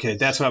 Okay,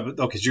 that's what.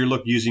 Okay, so you're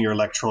using your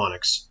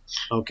electronics.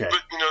 Okay.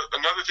 But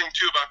another thing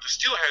too about the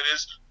steelhead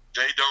is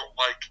they don't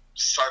like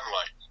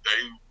sunlight.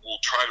 They will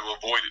try to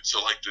avoid it.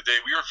 So like the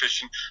day we were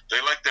fishing, they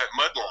like that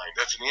mud line.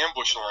 That's an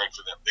ambush line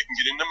for them. They can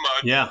get into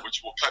mud, which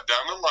will cut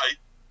down the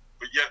light,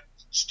 but yet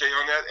stay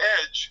on that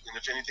edge. And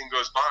if anything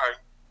goes by,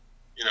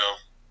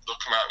 they'll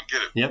come out and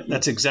get it. Yep,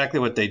 that's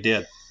exactly what they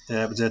did.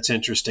 That's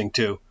interesting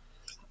too.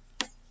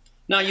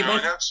 Now you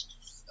both. I was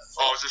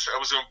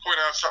going to point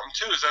out something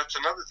too. That's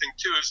another thing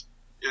too. Is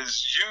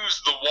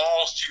use the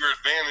walls to your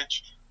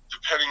advantage,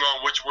 depending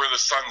on where the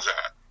sun's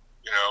at.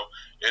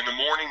 In the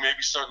morning,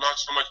 maybe not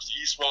so much the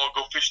east wall,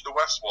 go fish the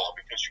west wall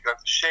because you got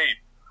the shade.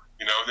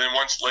 Then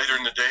once later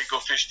in the day, go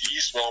fish the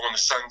east wall when the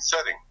sun's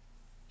setting.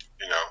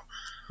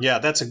 Yeah,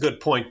 that's a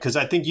good point because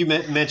I think you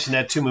mentioned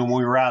that to me when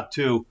we were out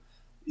too.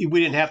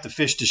 We didn't have to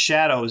fish the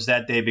shadows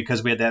that day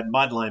because we had that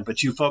mud line,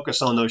 but you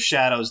focus on those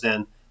shadows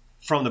then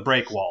from the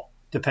breakwall,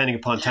 depending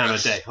upon time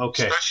of day.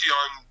 Okay. Especially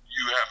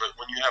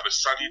when you have a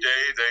sunny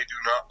day, they do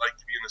not like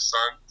to be in the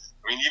sun.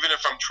 I mean, even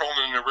if I'm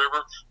trolling in the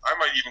river, I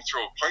might even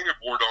throw a planer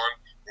board on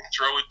and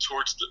throw it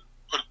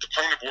put the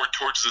planer board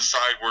towards the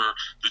side where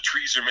the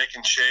trees are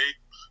making shade,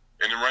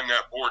 and then run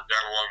that board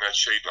down along that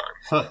shade line.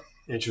 Huh.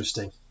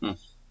 Interesting.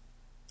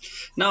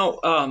 Now,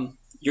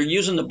 you're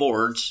using the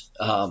boards,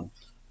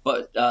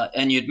 but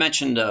and you'd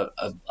mentioned a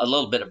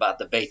little bit about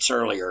the baits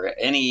earlier.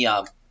 Any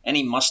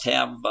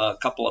must-have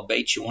couple of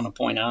baits you want to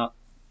point out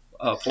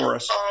for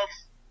us?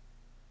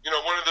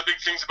 One of the big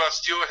things about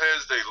steelhead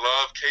is they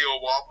love KO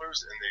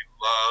wobblers and they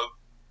love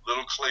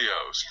little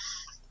Cleos.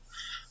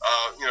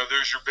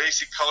 There's your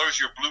basic colors,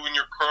 your blue in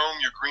your chrome,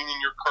 your green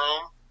in your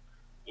chrome.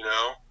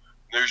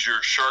 There's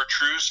your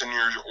chartreuse and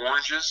your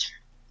oranges.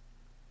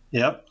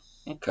 Yep.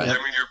 Okay. I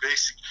mean, your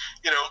basic,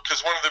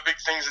 because one of the big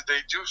things that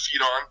they do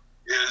feed on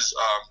is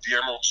the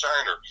emerald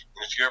shiner.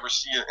 And if you ever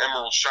see an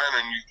emerald shiner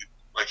and you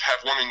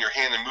have one in your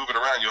hand and move it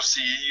around, you'll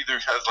see he either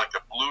has a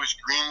bluish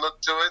green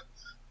look to it.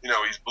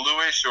 He's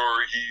bluish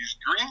or he's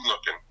green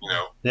looking,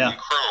 in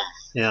chrome.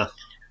 Yeah.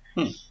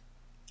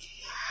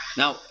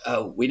 Now,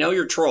 we know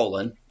you're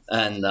trolling,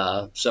 and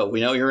so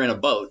we know you're in a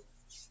boat,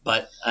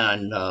 but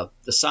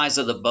the size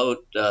of the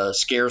boat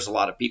scares a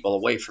lot of people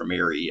away from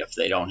Erie if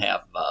they don't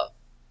have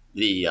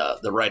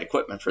the right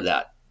equipment for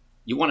that.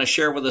 You want to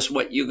share with us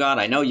what you got?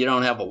 I know you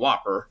don't have a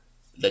whopper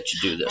that you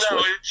do this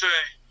with.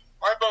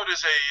 My boat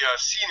is a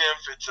Sea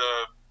Nymph.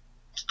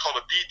 It's called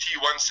a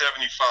BT-175.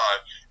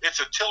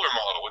 It's a tiller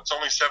model. It's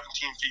only 17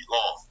 feet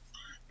long,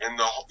 and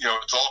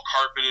it's all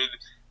carpeted.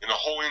 And the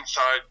whole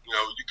inside,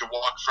 you can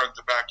walk front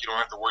to back. You don't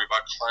have to worry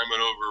about climbing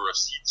over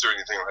seats or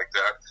anything like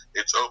that.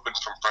 It's open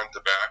from front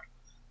to back.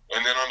 And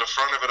then on the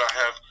front of it, I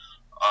have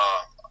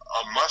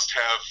a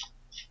must-have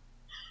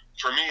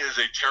for me is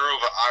a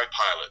Terrova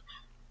iPilot.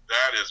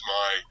 That is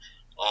my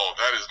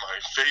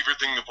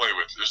favorite thing to play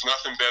with. There's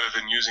nothing better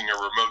than using a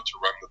remote to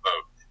run the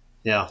boat.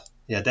 Yeah.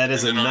 Yeah, that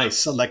is a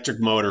nice electric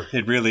motor.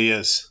 It really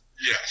is.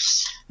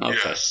 Yes. Okay.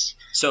 Yes.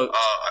 So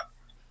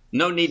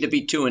no need to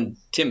be too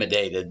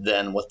intimidated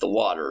then with the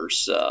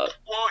waters. Well,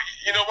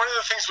 one of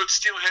the things with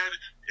steelhead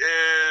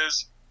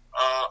is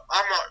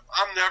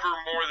I'm never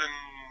more than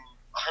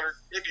 100,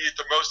 maybe at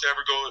the most I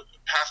ever go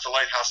past the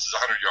lighthouse is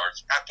 100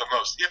 yards at the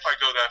most, if I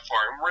go that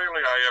far, and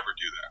rarely I ever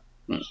do that.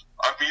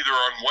 I'm either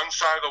on one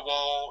side of the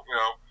wall,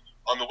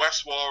 on the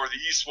west wall or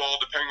the east wall,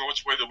 depending on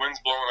which way the wind's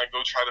blowing. I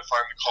go try to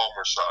find the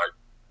calmer side,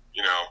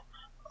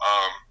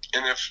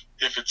 and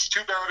if it's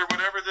too bad or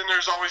whatever, then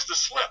there's always the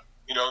slip.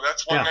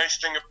 That's one nice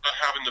thing about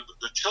having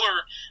the tiller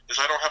is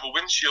I don't have a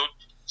windshield,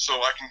 so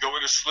I can go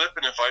in a slip,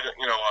 and if I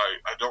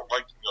don't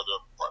like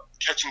the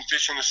catching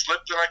fish in a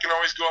slip, then I can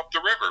always go up the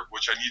river,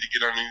 which I need to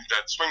get underneath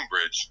that swing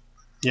bridge.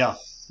 Yeah,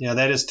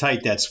 that is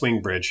tight, that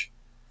swing bridge.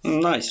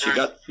 Nice, you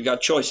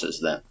got choices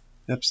then.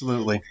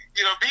 Absolutely.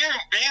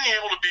 Being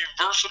able to be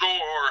versatile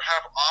or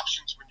have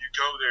options when you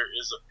go there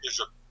is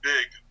a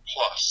big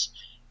plus.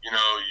 You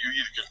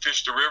either can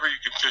fish the river, you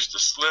can fish the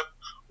slip,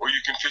 or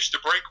you can fish the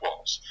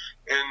breakwalls.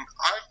 And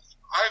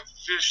I've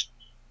fished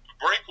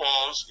break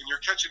walls, and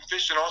you're catching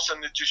fish, and all of a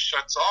sudden it just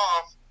shuts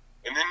off,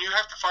 and then you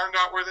have to find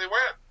out where they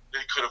went.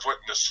 They could have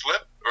went in the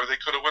slip, or they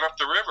could have went up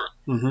the river.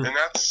 Mm-hmm. And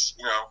that's,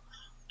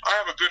 I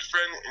have a good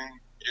friend, and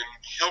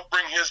he'll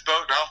bring his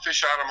boat, and I'll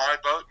fish out of my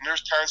boat, and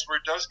there's times where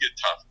it does get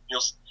tough.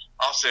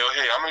 I'll say, oh,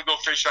 hey, I'm going to go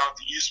fish out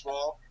the east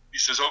wall. He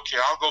says, okay,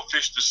 I'll go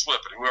fish the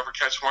slip, and whoever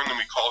catch one, then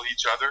we call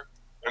each other,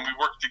 and we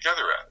work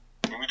together at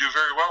it, and we do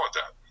very well with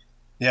that.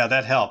 Yeah,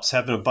 that helps,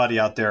 having a buddy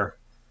out there.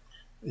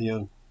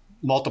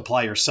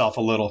 Multiply yourself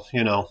a little,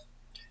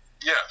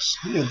 Yes.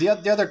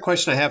 The other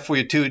question I have for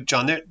you too,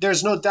 John,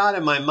 there's no doubt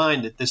in my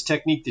mind that this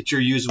technique that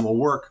you're using will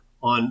work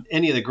on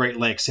any of the Great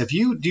Lakes. Do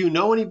you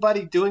know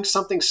anybody doing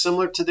something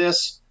similar to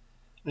this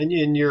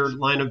in your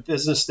line of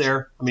business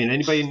there? I mean,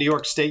 anybody in New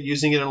York State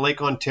using it in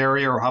Lake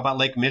Ontario, or how about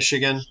Lake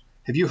Michigan?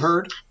 Have you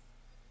heard?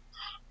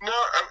 No,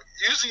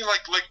 usually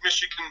like Lake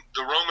Michigan,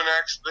 the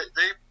Romanex,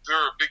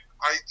 they're a big.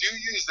 I do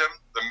use them,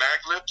 the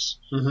Maglips.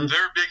 Mm-hmm.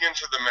 They're big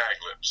into the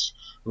Maglips.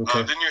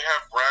 Okay. Then you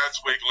have Brad's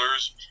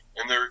Wigglers,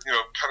 and they're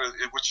kind of,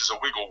 which is a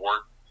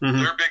wigglewort.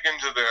 Mm-hmm. They're big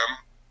into them,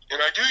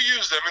 and I do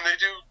use them, and they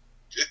do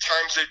at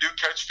times they do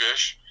catch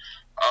fish.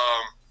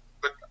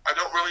 But I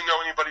don't really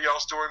know anybody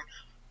else doing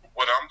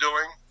what I'm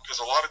doing, because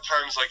a lot of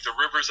times, like the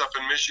rivers up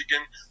in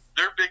Michigan,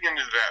 they're big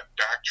into that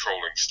back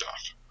trolling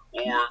stuff,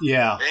 or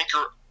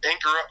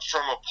anchor up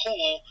from a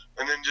pool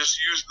and then just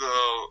use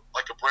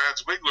like a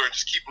Brad's Wiggler and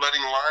just keep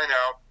letting line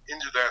out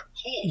into that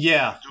pool.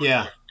 Yeah.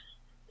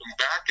 And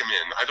back them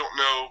in. I don't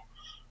know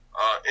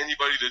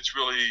anybody that's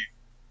really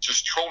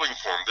just trolling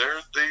for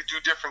them. They do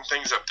different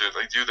things up there.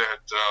 They do that,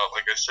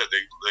 like I said,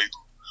 they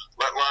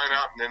let line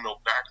out, and then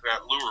they'll back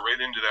that lure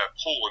right into that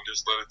pool and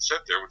just let it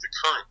sit there with the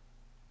current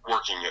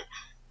working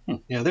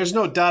it. Yeah, there's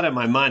no doubt in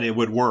my mind it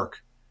would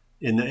work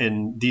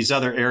in these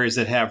other areas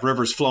that have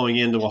rivers flowing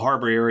into a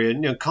harbor area.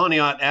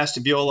 Conneaut,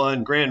 Ashtabula,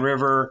 and Grand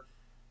River,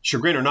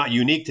 Chagrin are not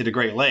unique to the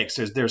Great Lakes.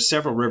 There's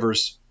several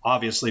rivers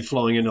obviously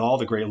flowing into all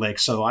the Great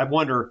Lakes. So I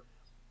wonder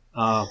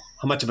how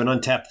much of an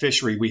untapped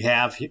fishery we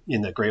have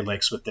in the Great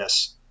Lakes with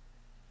this.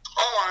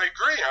 Oh, I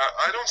agree.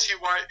 I don't see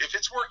why, if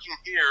it's working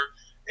here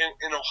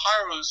in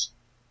Ohio's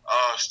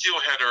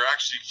steelhead are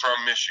actually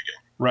from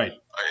Michigan, right?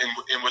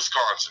 In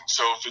Wisconsin.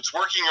 So if it's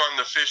working on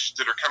the fish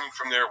that are coming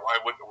from there, why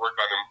wouldn't it work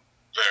on them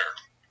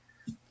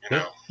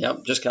there?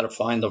 Yep, just got to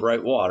find the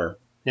right water.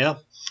 Yeah.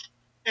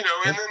 And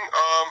then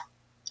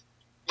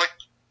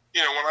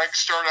when I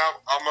start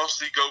out, I'll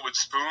mostly go with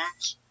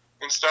spoons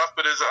and stuff.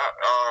 But as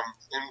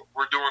and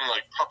we're doing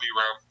like probably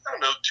around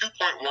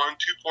 2.1,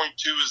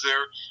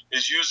 2.2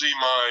 is usually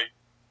my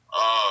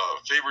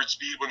favorite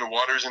speed when the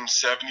water's in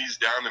 70s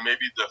down to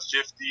maybe the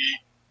 50,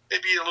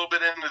 maybe a little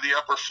bit into the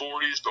upper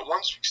 40s. But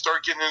once we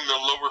start getting into the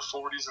lower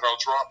 40s, and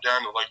I'll drop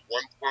down to like 1.8.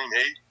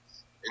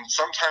 And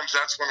sometimes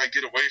that's when I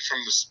get away from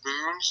the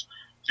spoons,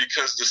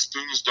 because the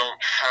spoons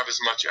don't have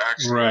as much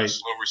action at a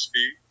slower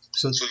speed.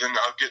 So then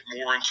I'll get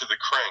more into the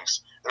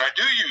cranks. And I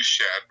do use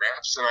shad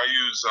rats, and I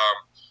use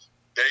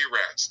bay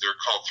rats. They're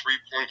called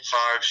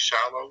 3.5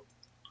 shallow.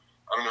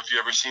 I don't know if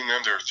you've ever seen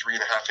them. They're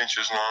 3.5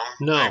 inches long.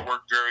 No. They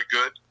work very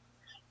good.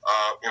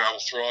 And I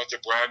will throw out the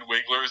Brad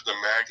Wigglers, the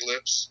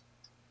Maglips.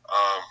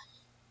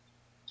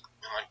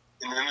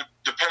 And then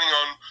depending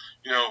on,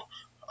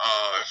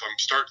 if I'm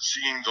start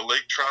seeing the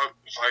lake trout,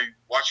 if I'm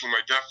watching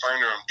my depth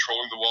finder, I'm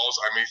trolling the walls,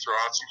 I may throw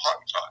out some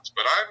Hottentots.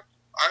 But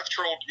I've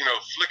trolled,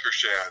 flicker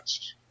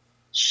shads,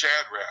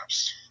 shad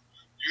wraps,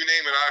 you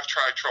name it. I've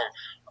tried trolling.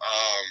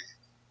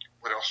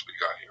 What else we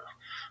got here?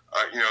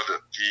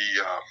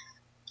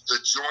 The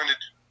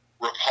jointed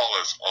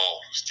Rapalas,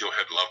 all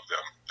steelhead love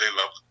them. They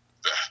love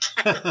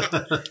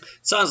that.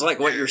 Sounds like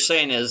what you're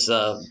saying is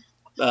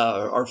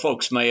our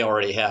folks may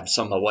already have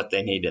some of what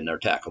they need in their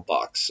tackle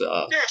box.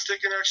 Yes, they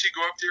can actually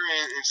go up there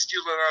and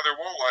steal it out of their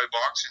walleye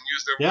box and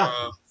use their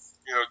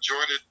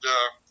jointed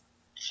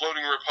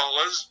floating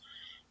Rapalas.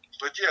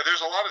 But yeah,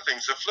 there's a lot of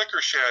things. The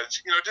flicker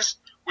shads, just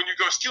when you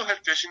go steelhead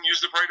fishing,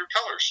 use the brighter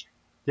colors.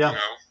 Yeah, You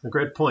know? a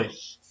great point.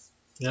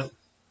 Yep.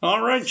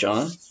 All right,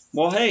 John.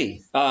 Well,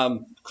 hey,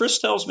 Chris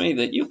tells me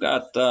that you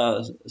got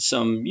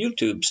some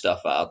YouTube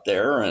stuff out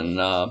there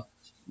and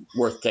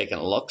worth taking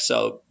a look.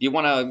 So you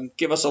want to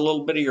give us a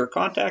little bit of your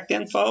contact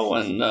info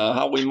and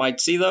how we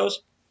might see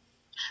those?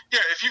 Yeah,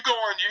 if you go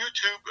on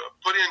YouTube,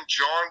 put in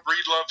John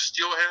Breedlove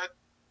Steelhead,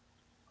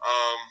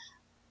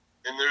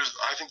 and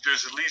I think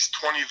there's at least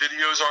 20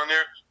 videos on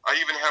there. I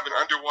even have an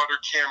underwater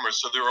camera,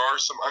 so there are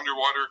some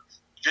underwater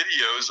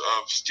videos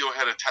of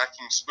steelhead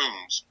attacking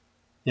spoons.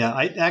 Yeah,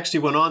 I actually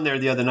went on there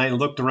the other night and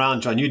looked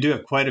around, John. You do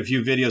have quite a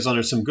few videos on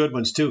there, some good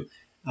ones too.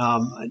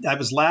 I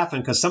was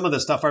laughing because some of the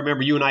stuff I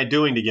remember you and I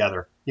doing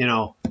together,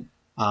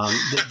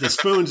 the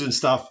spoons and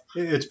stuff.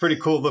 It's pretty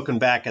cool looking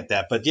back at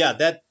that. But yeah,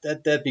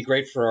 that'd be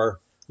great for our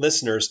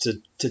listeners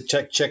to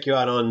check you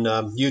out on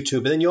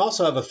YouTube. And then you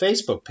also have a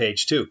Facebook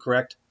page too,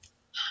 correct?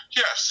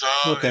 Yes.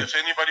 Okay. If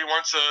anybody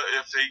wants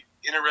if they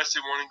interested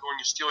in wanting going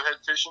to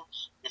steelhead fishing,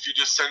 if you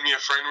just send me a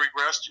friend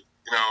request,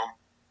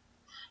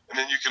 and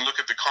then you can look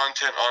at the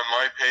content on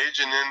my page,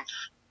 and then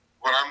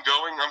when I'm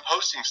going, I'm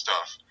posting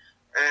stuff.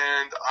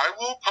 And I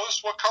will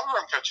post what color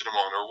I'm catching them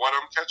on or what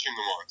I'm catching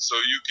them on, so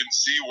you can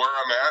see where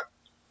I'm at,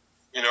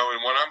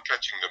 and what I'm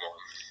catching them on.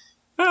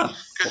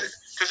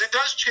 Because it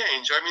does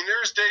change. I mean,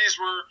 there's days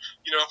where,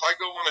 if I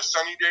go on a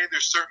sunny day,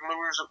 there's certain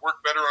lures that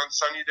work better on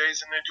sunny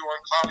days than they do on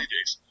cloudy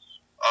days.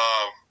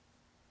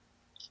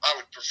 I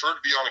would prefer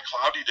to be on a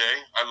cloudy day.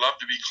 I love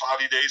to be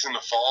cloudy days in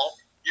the fall,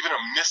 even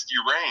a misty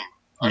rain.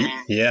 I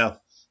mean,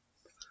 yeah.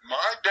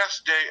 My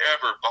best day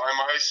ever by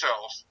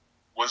myself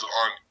was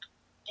on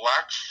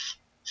Black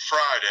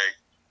Friday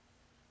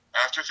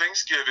after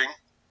Thanksgiving.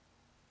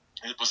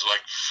 It was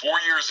like 4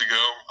 years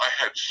ago. I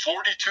had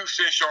 42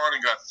 fish on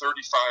and got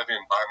 35 in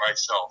by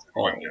myself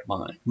in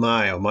one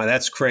day. Oh my,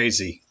 that's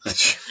crazy.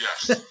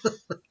 Yes.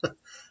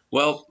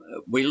 Well,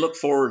 we look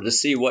forward to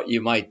see what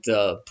you might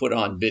put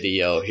on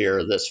video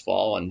here this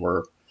fall, and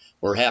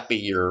we're happy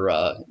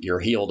you're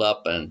healed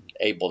up and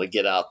able to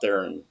get out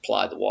there and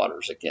ply the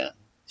waters again.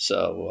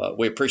 So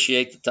we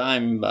appreciate the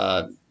time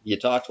you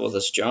talked with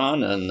us,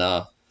 John,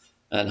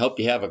 and hope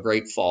you have a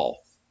great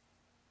fall.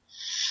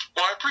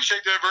 Well, I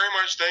appreciate that very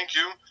much. Thank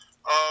you.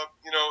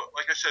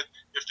 Like I said,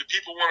 if the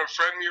people want to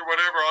friend me or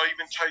whatever, I'll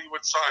even tell you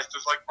what size.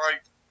 There's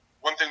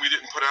one thing we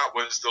didn't put out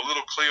was the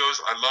little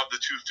Cleos. I love the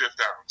 2/5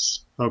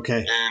 ounce.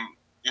 Okay. And,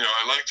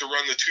 I like to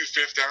run the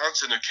 2/5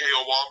 ounce, and the KO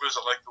Wobblers,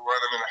 I like to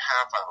run them in a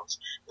 1/2 ounce.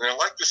 And I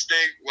like to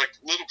stay, like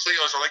little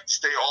Cleos, I like to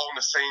stay all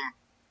in the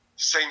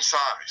same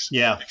size.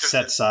 Yeah,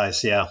 set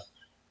size, yeah.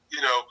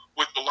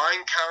 With the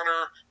line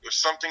counter, if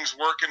something's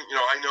working,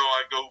 I know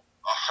I go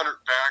 100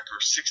 back or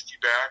 60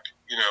 back,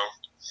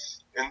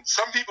 And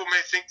some people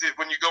may think that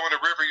when you go in a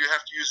river, you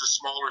have to use a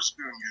smaller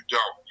spoon. You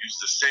don't. Use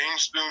the same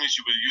spoon as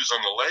you would use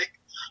on the lake,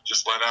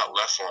 just let out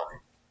less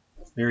line.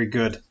 Very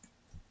good.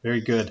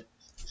 Very good.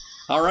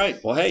 All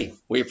right. Well, hey,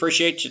 we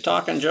appreciate you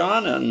talking,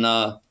 John,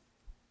 and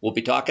we'll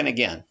be talking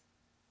again.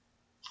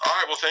 All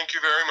right. Well, thank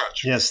you very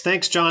much. Yes.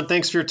 Thanks, John.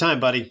 Thanks for your time,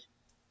 buddy.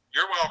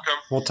 You're welcome.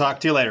 We'll talk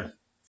to you later.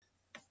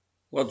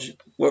 Well,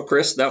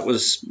 Chris, that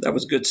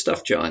was good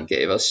stuff John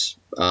gave us.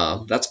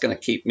 That's going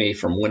to keep me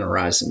from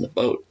winterizing the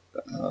boat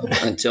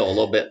until a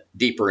little bit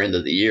deeper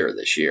into the year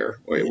this year.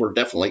 We're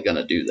definitely going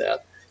to do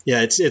that.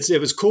 Yeah,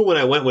 it was cool when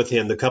I went with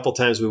him. The couple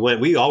times we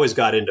went, we always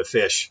got into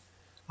fish.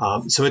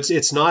 So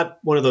it's not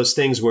one of those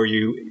things where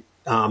you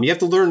have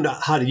to learn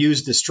how to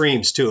use the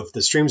streams too. If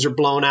the streams are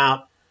blown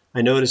out,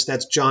 I noticed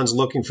that's John's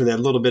looking for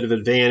that little bit of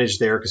advantage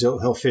there because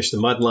he'll fish the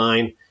mud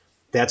line.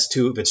 If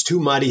it's too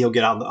muddy, he'll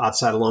get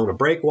outside along a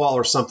break wall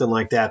or something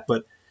like that.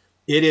 But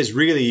it is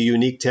really a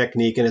unique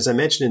technique. And as I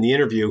mentioned in the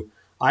interview,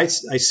 I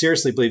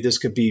seriously believe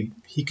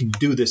he could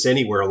do this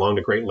anywhere along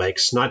the Great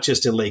Lakes, not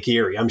just in Lake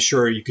Erie. I'm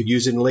sure you could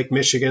use it in Lake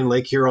Michigan,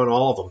 Lake Huron,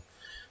 all of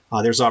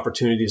them. There's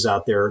opportunities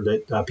out there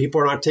that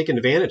people are not taking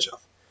advantage of.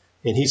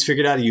 And he's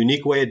figured out a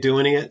unique way of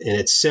doing it, and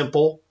it's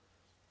simple.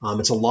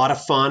 It's a lot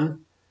of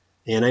fun.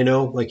 And I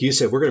know, like you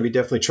said, we're going to be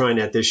definitely trying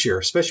that this year,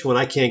 especially when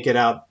I can't get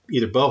out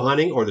either bow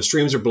hunting or the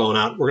streams are blown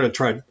out. We're going to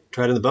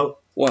try it in the boat.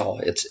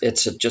 Well,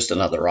 it's just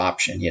another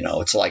option.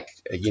 It's like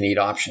you need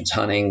options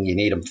hunting, you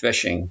need them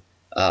fishing.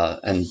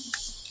 And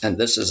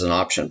this is an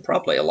option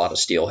probably a lot of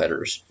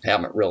steelheaders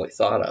haven't really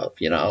thought of.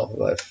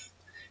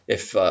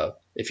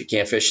 If you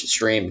can't fish the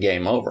stream,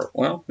 game over.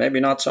 Well, maybe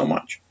not so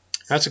much.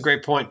 That's a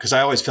great point because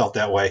I always felt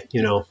that way.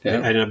 Yeah. I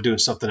ended up doing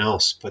something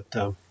else,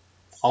 but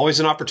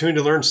always an opportunity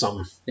to learn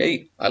something.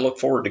 Hey, I look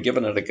forward to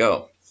giving it a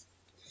go.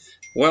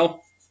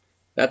 Well,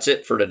 that's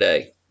it for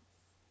today.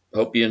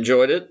 Hope you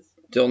enjoyed it.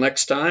 Till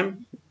next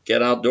time,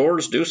 get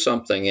outdoors, do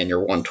something in your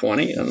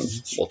 120, and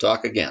we'll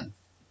talk again.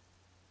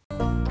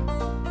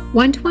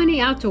 120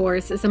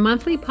 Outdoors is a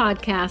monthly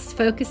podcast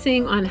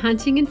focusing on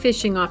hunting and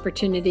fishing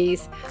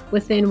opportunities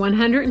within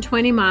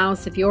 120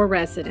 miles of your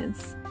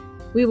residence.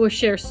 We will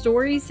share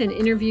stories and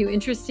interview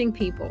interesting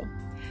people.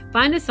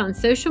 Find us on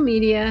social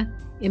media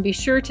and be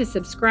sure to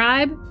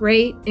subscribe,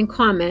 rate, and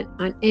comment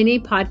on any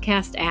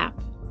podcast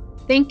app.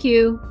 Thank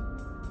you.